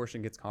if one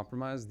portion gets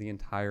compromised, the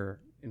entire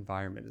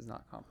environment is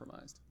not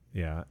compromised.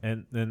 Yeah,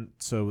 and then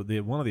so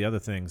one of the other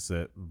things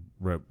that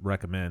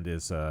recommend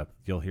is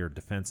you'll hear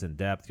defense in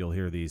depth, you'll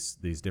hear these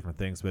different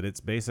things, but it's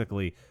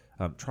basically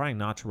trying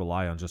not to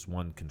rely on just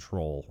one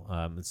control.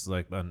 It's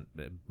like on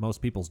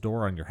most people's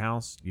door on your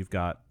house, you've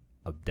got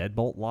a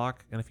deadbolt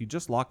lock, and if you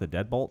just lock the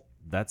deadbolt,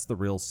 that's the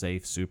real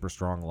safe, super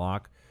strong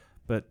lock.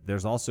 But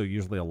there's also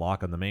usually a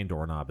lock on the main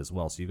doorknob as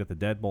well. So you've got the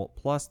deadbolt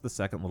plus the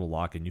second little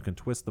lock, and you can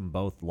twist them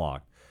both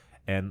locked.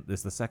 And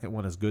is the second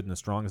one as good and as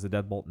strong as the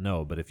deadbolt?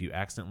 No, but if you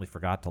accidentally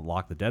forgot to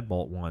lock the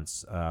deadbolt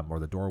once, or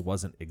the door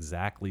wasn't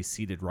exactly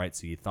seated right,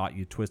 so you thought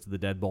you twisted the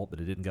deadbolt, but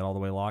it didn't get all the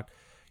way locked,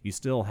 you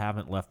still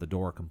haven't left the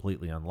door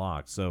completely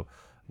unlocked. So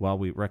while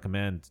we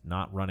recommend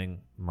not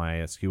running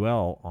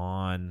MySQL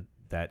on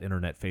that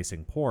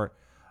internet-facing port,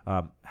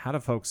 how do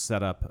folks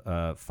set up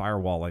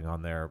firewalling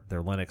on their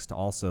Linux to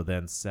also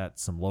then set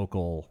some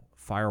local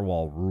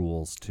firewall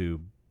rules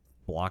to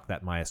block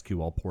that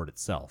MySQL port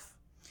itself?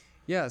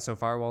 Yeah, so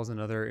firewall is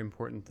another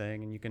important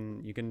thing, and you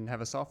can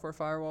have a software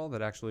firewall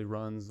that actually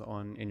runs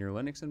in your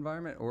Linux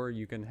environment, or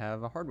you can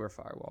have a hardware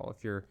firewall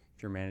if you're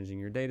managing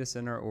your data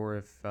center, or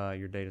if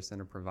your data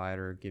center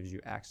provider gives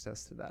you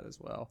access to that as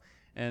well.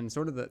 And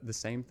sort of the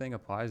same thing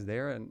applies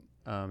there. And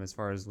as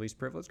far as least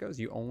privilege goes,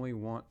 you only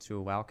want to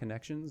allow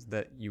connections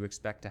that you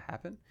expect to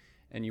happen,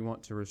 and you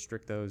want to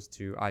restrict those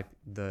to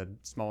the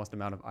smallest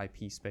amount of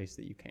IP space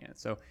that you can.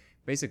 So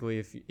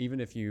basically, even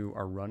if you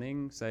are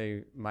running,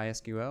 say,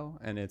 MySQL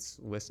and it's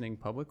listening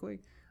publicly,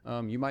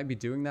 you might be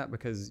doing that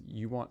because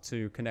you want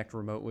to connect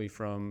remotely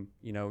from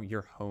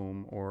your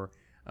home, or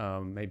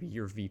maybe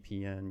your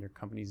VPN, your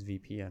company's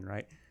VPN,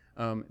 right?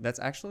 That's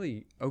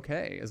actually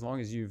okay as long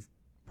as you've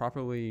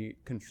properly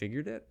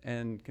configured it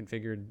and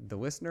configured the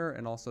listener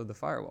and also the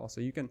firewall. So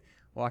you can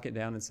lock it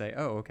down and say,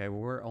 oh, okay,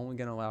 well, we're only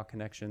going to allow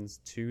connections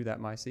to that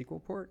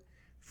MySQL port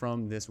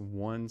from this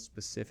one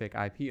specific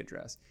IP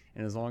address.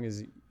 And as long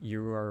as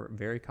you are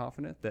very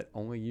confident that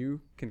only you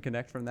can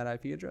connect from that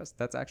IP address,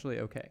 that's actually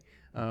okay.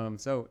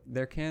 So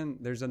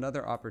there's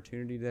another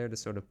opportunity there to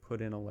sort of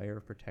put in a layer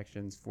of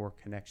protections for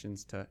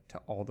connections to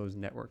all those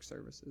network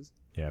services.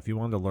 Yeah, if you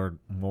wanted to learn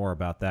more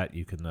about that,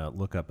 you can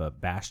look up a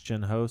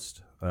Bastion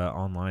host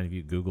online. If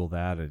you Google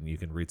that, and you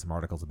can read some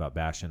articles about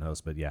Bastion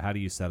host. But yeah, how do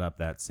you set up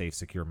that safe,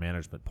 secure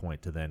management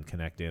point to then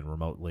connect in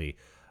remotely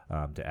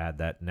to add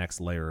that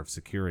next layer of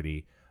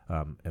security?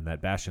 And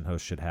that Bastion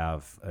host should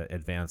have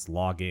advanced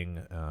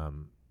logging,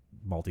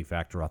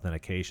 multi-factor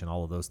authentication,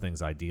 all of those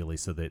things ideally,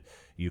 so that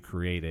you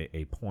create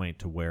a point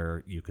to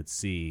where you could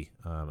see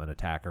an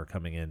attacker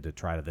coming in to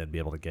try to then be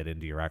able to get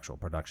into your actual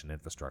production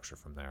infrastructure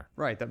from there.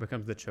 Right, that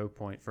becomes the choke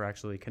point for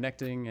actually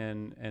connecting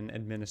and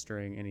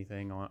administering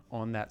anything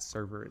on that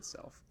server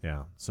itself.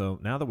 Yeah, so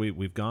now that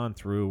we've gone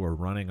through, we're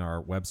running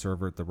our web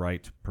server at the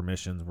right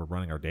permissions, we're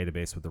running our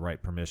database with the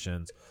right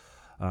permissions,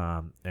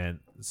 and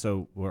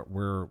so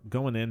we're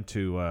going in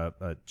to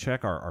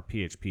check our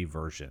PHP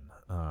version.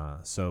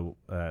 So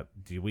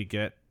do we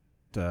get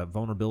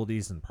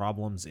vulnerabilities and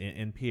problems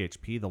in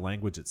PHP, the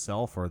language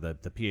itself, or the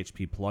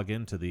PHP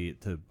plugin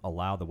to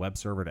allow the web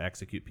server to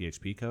execute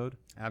PHP code?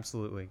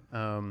 Absolutely.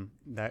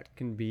 That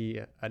can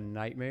be a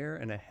nightmare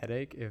and a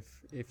headache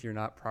if you're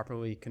not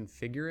properly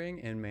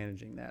configuring and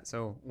managing that.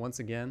 So once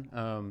again,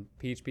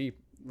 PHP,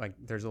 like,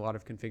 there's a lot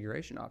of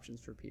configuration options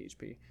for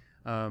PHP.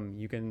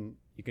 You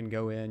can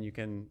go in, you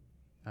can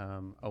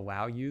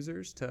allow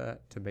users to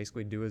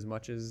basically do as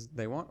much as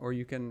they want, or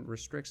you can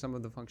restrict some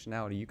of the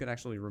functionality. You can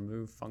actually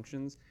remove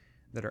functions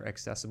that are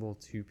accessible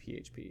to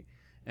PHP.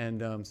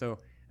 And so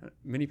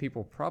many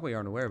people probably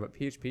aren't aware, but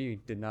PHP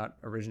did not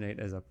originate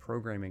as a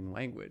programming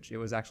language. It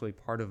was actually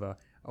part of a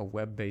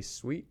web-based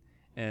suite,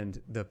 and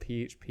the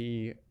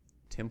PHP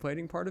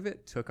templating part of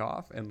it took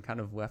off and kind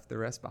of left the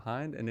rest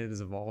behind, and it has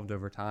evolved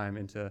over time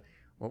into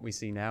what we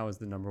see now as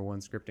the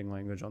 #1 scripting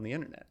language on the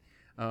internet.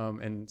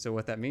 And so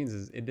what that means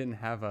is it didn't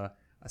have a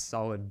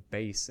solid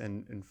base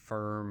and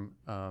firm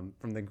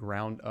from the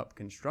ground up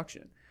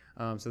construction.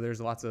 So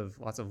there's lots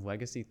of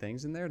legacy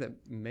things in there that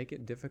make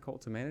it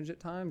difficult to manage at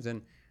times,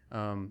 and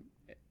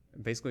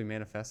basically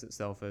manifests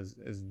itself as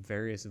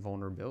various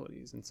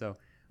vulnerabilities. And so,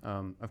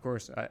 of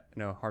course, I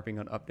know harping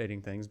on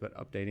updating things, but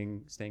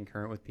staying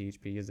current with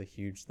PHP is a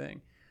huge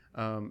thing.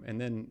 And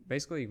then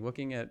basically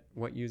looking at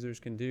what users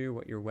can do,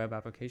 what your web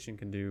application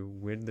can do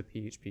with the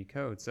PHP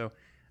code. So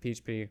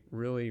PHP,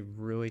 really,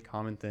 really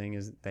common thing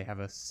is they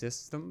have a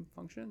system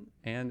function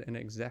and an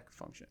exec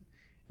function.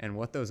 And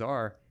what those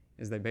are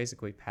is they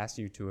basically pass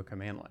you to a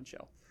command line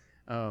shell.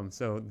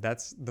 So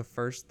that's the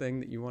first thing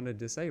that you want to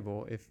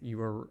disable if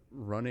you are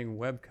running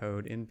web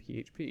code in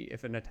PHP.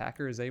 If an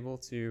attacker is able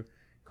to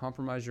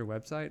compromise your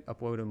website,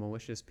 upload a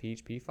malicious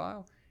PHP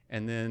file,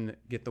 and then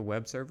get the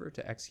web server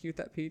to execute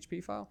that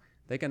PHP file,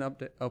 they can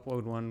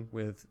upload one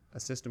with a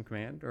system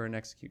command or an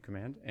execute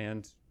command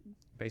and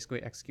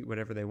basically execute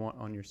whatever they want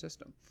on your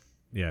system.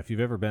 Yeah, if you've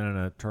ever been in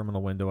a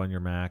terminal window on your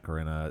Mac, or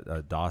in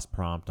a DOS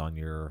prompt on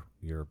your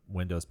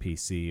Windows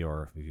PC,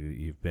 or if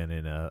you've been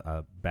in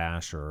a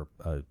bash or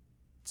a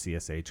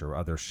CSH or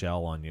other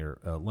shell on your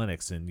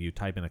Linux, and you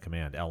type in a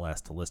command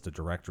ls to list a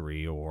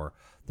directory or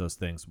those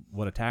things,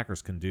 what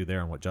attackers can do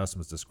there, and what Justin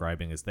was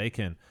describing, is they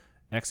can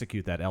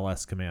execute that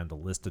ls command to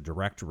list a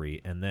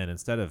directory, and then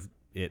instead of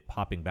it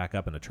popping back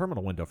up in a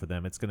terminal window for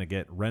them, it's going to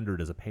get rendered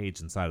as a page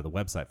inside of the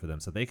website for them.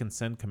 So they can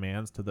send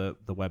commands to the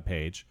web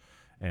page,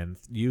 and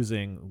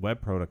using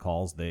web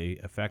protocols, they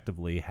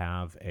effectively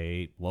have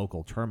a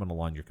local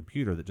terminal on your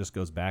computer that just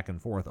goes back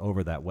and forth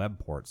over that web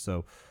port.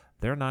 So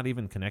they're not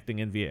even connecting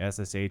in via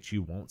SSH.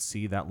 You won't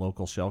see that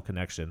local shell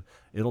connection.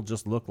 It'll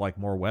just look like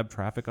more web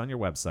traffic on your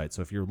website.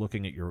 So if you're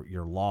looking at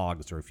your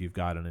logs, or if you've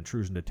got an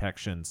intrusion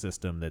detection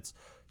system that's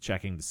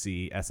checking to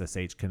see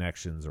SSH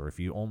connections, or if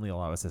you only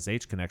allow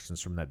SSH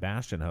connections from that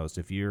Bastion host,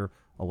 if you're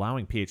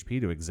allowing PHP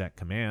to exec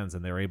commands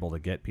and they're able to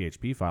get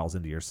PHP files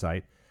into your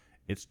site,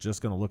 it's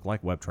just going to look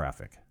like web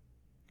traffic.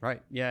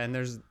 Right. Yeah, and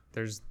there's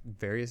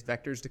various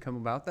vectors to come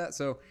about that.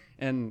 So,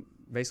 and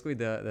basically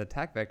the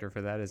attack vector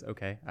for that is,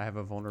 okay, I have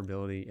a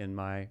vulnerability in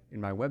my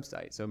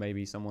website. So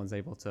maybe someone's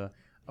able to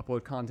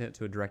upload content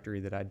to a directory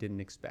that I didn't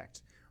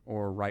expect,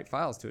 or write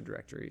files to a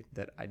directory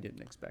that I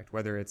didn't expect,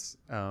 whether it's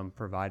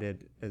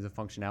provided as a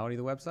functionality of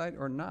the website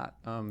or not.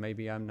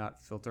 Maybe I'm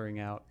not filtering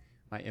out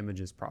my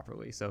images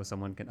properly, so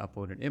someone can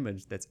upload an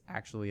image that's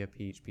actually a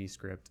PHP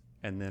script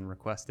and then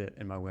request it,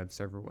 and my web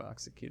server will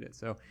execute it.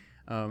 So,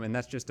 and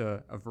that's just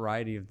a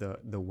variety of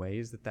the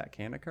ways that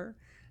can occur.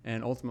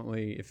 And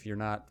ultimately, if you're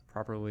not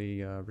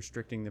properly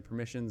restricting the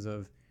permissions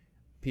of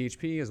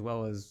PHP as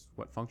well as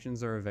what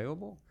functions are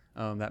available,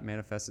 that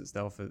manifests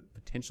itself as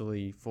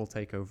potentially full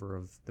takeover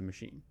of the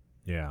machine.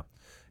 Yeah.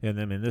 And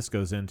then, this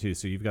goes into,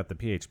 so you've got the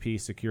PHP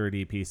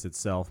security piece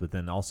itself, but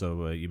then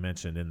also you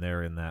mentioned in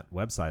that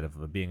website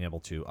of being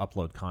able to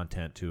upload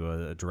content to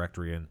a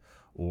directory,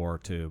 or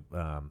to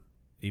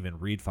even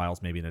read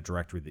files maybe in a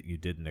directory that you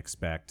didn't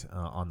expect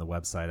on the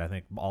website. I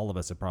think all of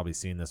us have probably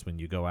seen this when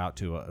you go out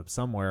to a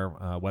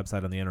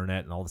website on the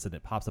internet, and all of a sudden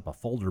it pops up a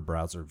folder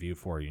browser view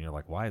for you, and you're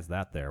like, why is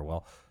that there?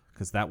 Well,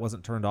 because that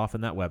wasn't turned off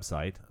in that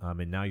website,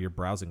 and now you're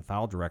browsing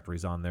file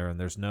directories on there, and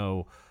there's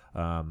no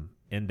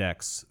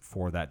index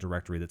for that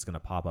directory that's going to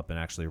pop up and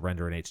actually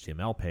render an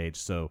HTML page.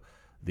 So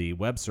the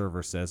web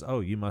server says, oh,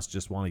 you must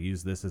just want to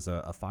use this as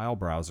a file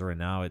browser, and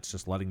now it's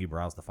just letting you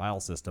browse the file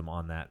system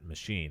on that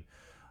machine.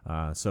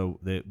 So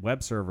the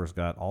web server's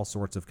got all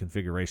sorts of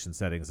configuration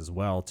settings as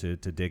well to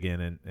dig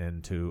in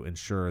and to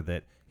ensure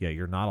that,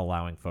 you're not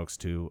allowing folks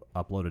to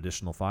upload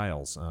additional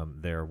files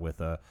there with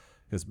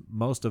because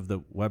most of the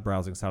web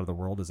browsing side of the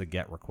world is a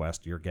GET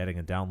request. You're getting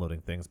and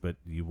downloading things, but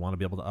you want to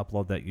be able to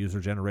upload that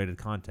user-generated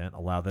content,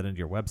 allow that into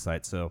your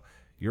website. So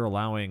you're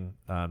allowing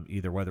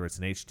either whether it's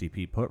an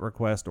HTTP put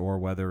request or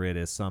whether it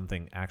is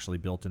something actually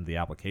built into the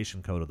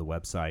application code of the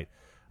website.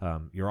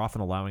 You're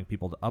often allowing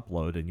people to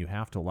upload, and you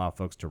have to allow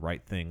folks to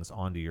write things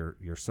onto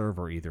your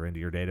server, either into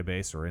your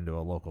database or into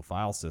a local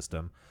file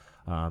system.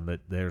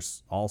 But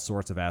there's all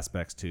sorts of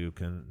aspects to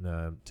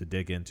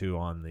dig into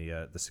on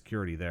the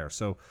security there.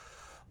 So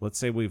let's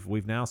say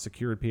we've now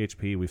secured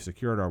PHP, we've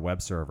secured our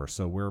web server,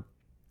 so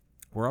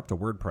we're up to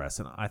WordPress,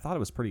 and I thought it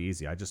was pretty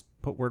easy. I just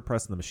put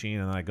WordPress in the machine,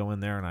 and then I go in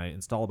there and I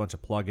install a bunch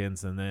of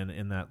plugins, and then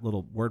in that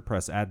little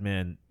WordPress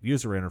admin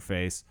user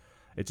interface,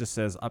 it just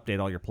says update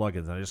all your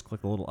plugins, and I just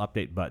click the little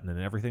update button, and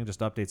everything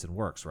just updates and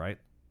works, right?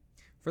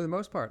 For the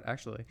most part,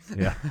 actually.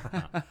 Yeah.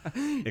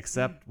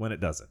 Except when it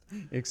doesn't.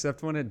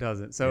 Except when it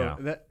doesn't. So Yeah.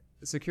 that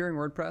securing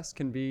WordPress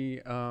can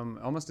be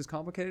almost as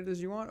complicated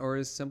as you want, or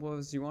as simple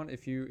as you want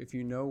if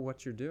you know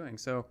what you're doing.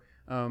 So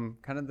kind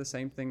of the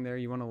same thing there.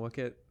 You want to look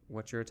at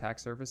what your attack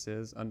surface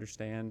is,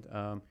 understand.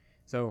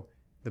 So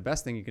the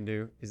best thing you can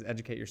do is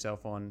educate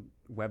yourself on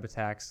web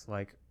attacks,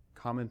 like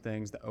common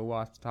things. The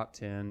OWASP Top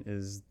 10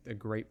 is a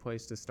great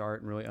place to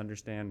start and really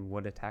understand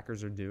what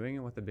attackers are doing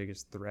and what the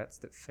biggest threats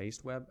that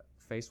face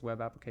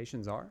web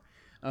applications are.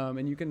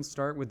 And you can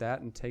start with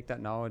that and take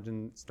that knowledge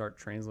and start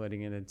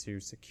translating it into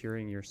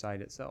securing your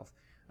site itself.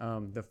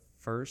 The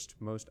first,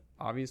 most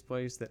obvious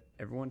place that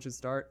everyone should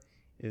start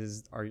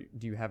is,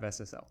 do you have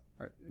SSL?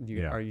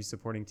 Are you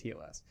supporting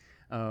TLS?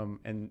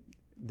 And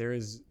there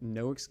is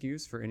no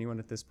excuse for anyone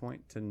at this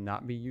point to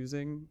not be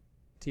using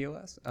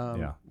TLS.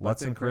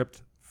 Let's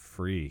Encrypt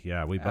free.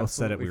 Yeah, we both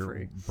said it. We were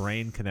free.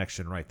 brain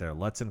connection right there.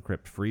 Let's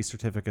Encrypt, free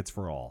certificates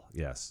for all.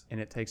 Yes. And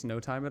it takes no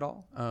time at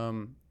all.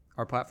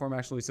 Our platform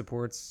actually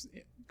supports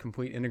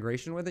complete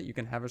integration with it. You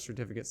can have a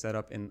certificate set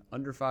up in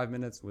under 5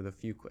 minutes with a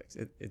few clicks.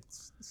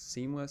 It's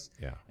seamless,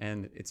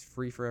 and it's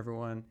free for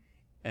everyone.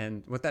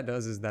 And what that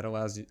does is that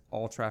allows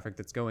all traffic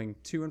that's going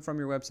to and from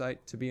your website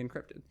to be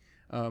encrypted.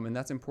 And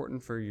that's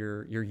important for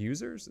your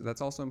users.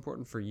 That's also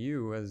important for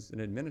you as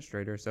an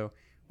administrator. So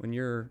when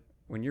you're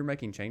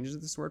making changes to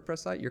this WordPress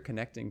site, you're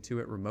connecting to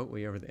it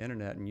remotely over the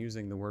internet and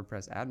using the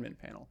WordPress admin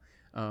panel.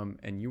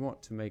 And you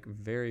want to make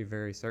very,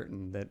 very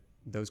certain that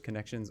those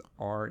connections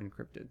are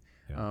encrypted.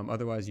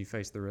 Otherwise, you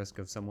face the risk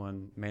of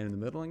someone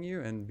man-in-the-middling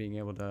you and being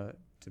able to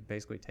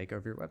basically take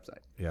over your website.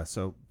 Yeah,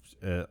 so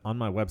on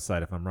my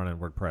website, if I'm running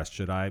WordPress,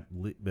 should I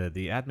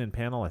the admin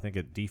panel, I think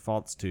it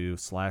defaults to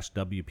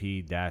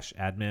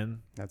 /wp-admin.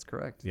 That's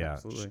correct. Yeah,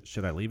 absolutely.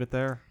 Should I leave it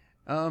there?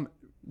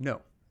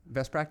 No.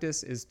 Best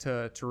practice is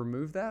to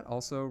remove that.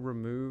 Also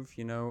remove,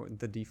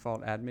 the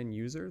default admin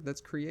user that's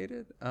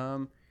created.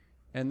 And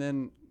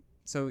then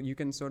so you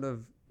can sort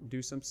of do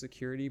some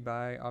security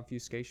by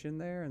obfuscation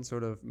there and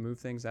sort of move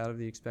things out of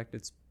the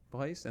expected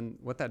place. And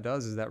what that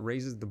does is that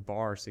raises the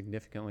bar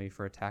significantly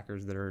for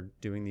attackers that are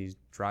doing these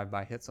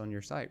drive-by hits on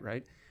your site,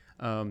 right?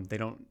 They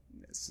don't,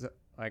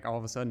 like, all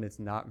of a sudden it's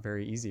not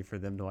very easy for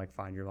them to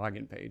find your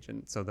login page,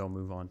 and so they'll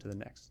move on to the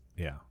next.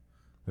 Yeah,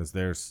 because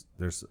there's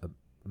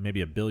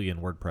maybe 1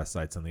 billion WordPress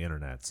sites on the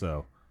internet,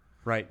 so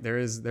right,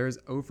 there's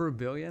over 1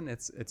 billion.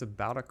 It's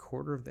about a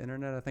quarter of the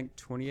internet. I think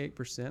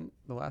 28%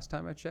 the last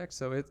time I checked.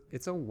 So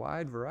it's a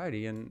wide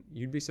variety, and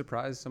you'd be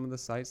surprised some of the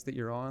sites that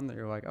you're on that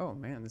you're like, oh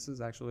man, this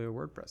is actually a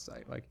WordPress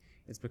site. Like,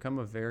 it's become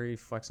a very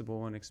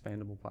flexible and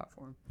expandable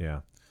platform.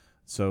 Yeah.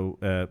 So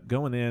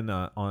going in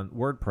on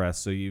WordPress,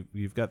 so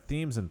you've got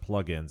themes and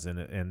plugins,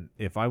 and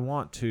if I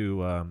want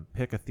to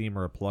pick a theme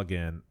or a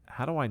plugin,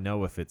 how do I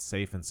know if it's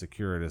safe and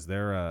secured? Is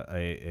there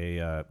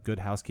a good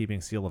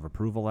housekeeping seal of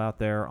approval out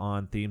there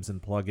on themes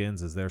and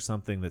plugins? Is there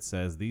something that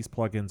says these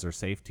plugins are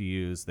safe to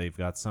use? They've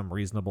got some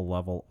reasonable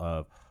level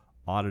of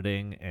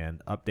auditing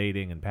and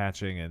updating and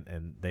patching,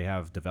 and they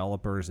have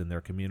developers in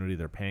their community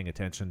that are paying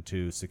attention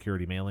to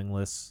security mailing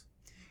lists?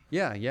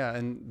 Yeah,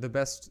 and the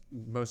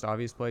most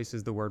obvious place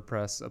is the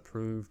WordPress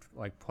approved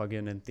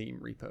plugin and theme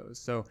repos.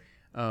 So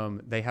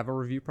they have a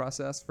review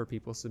process for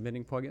people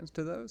submitting plugins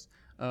to those.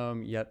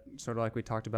 Yet, sort of like we talked about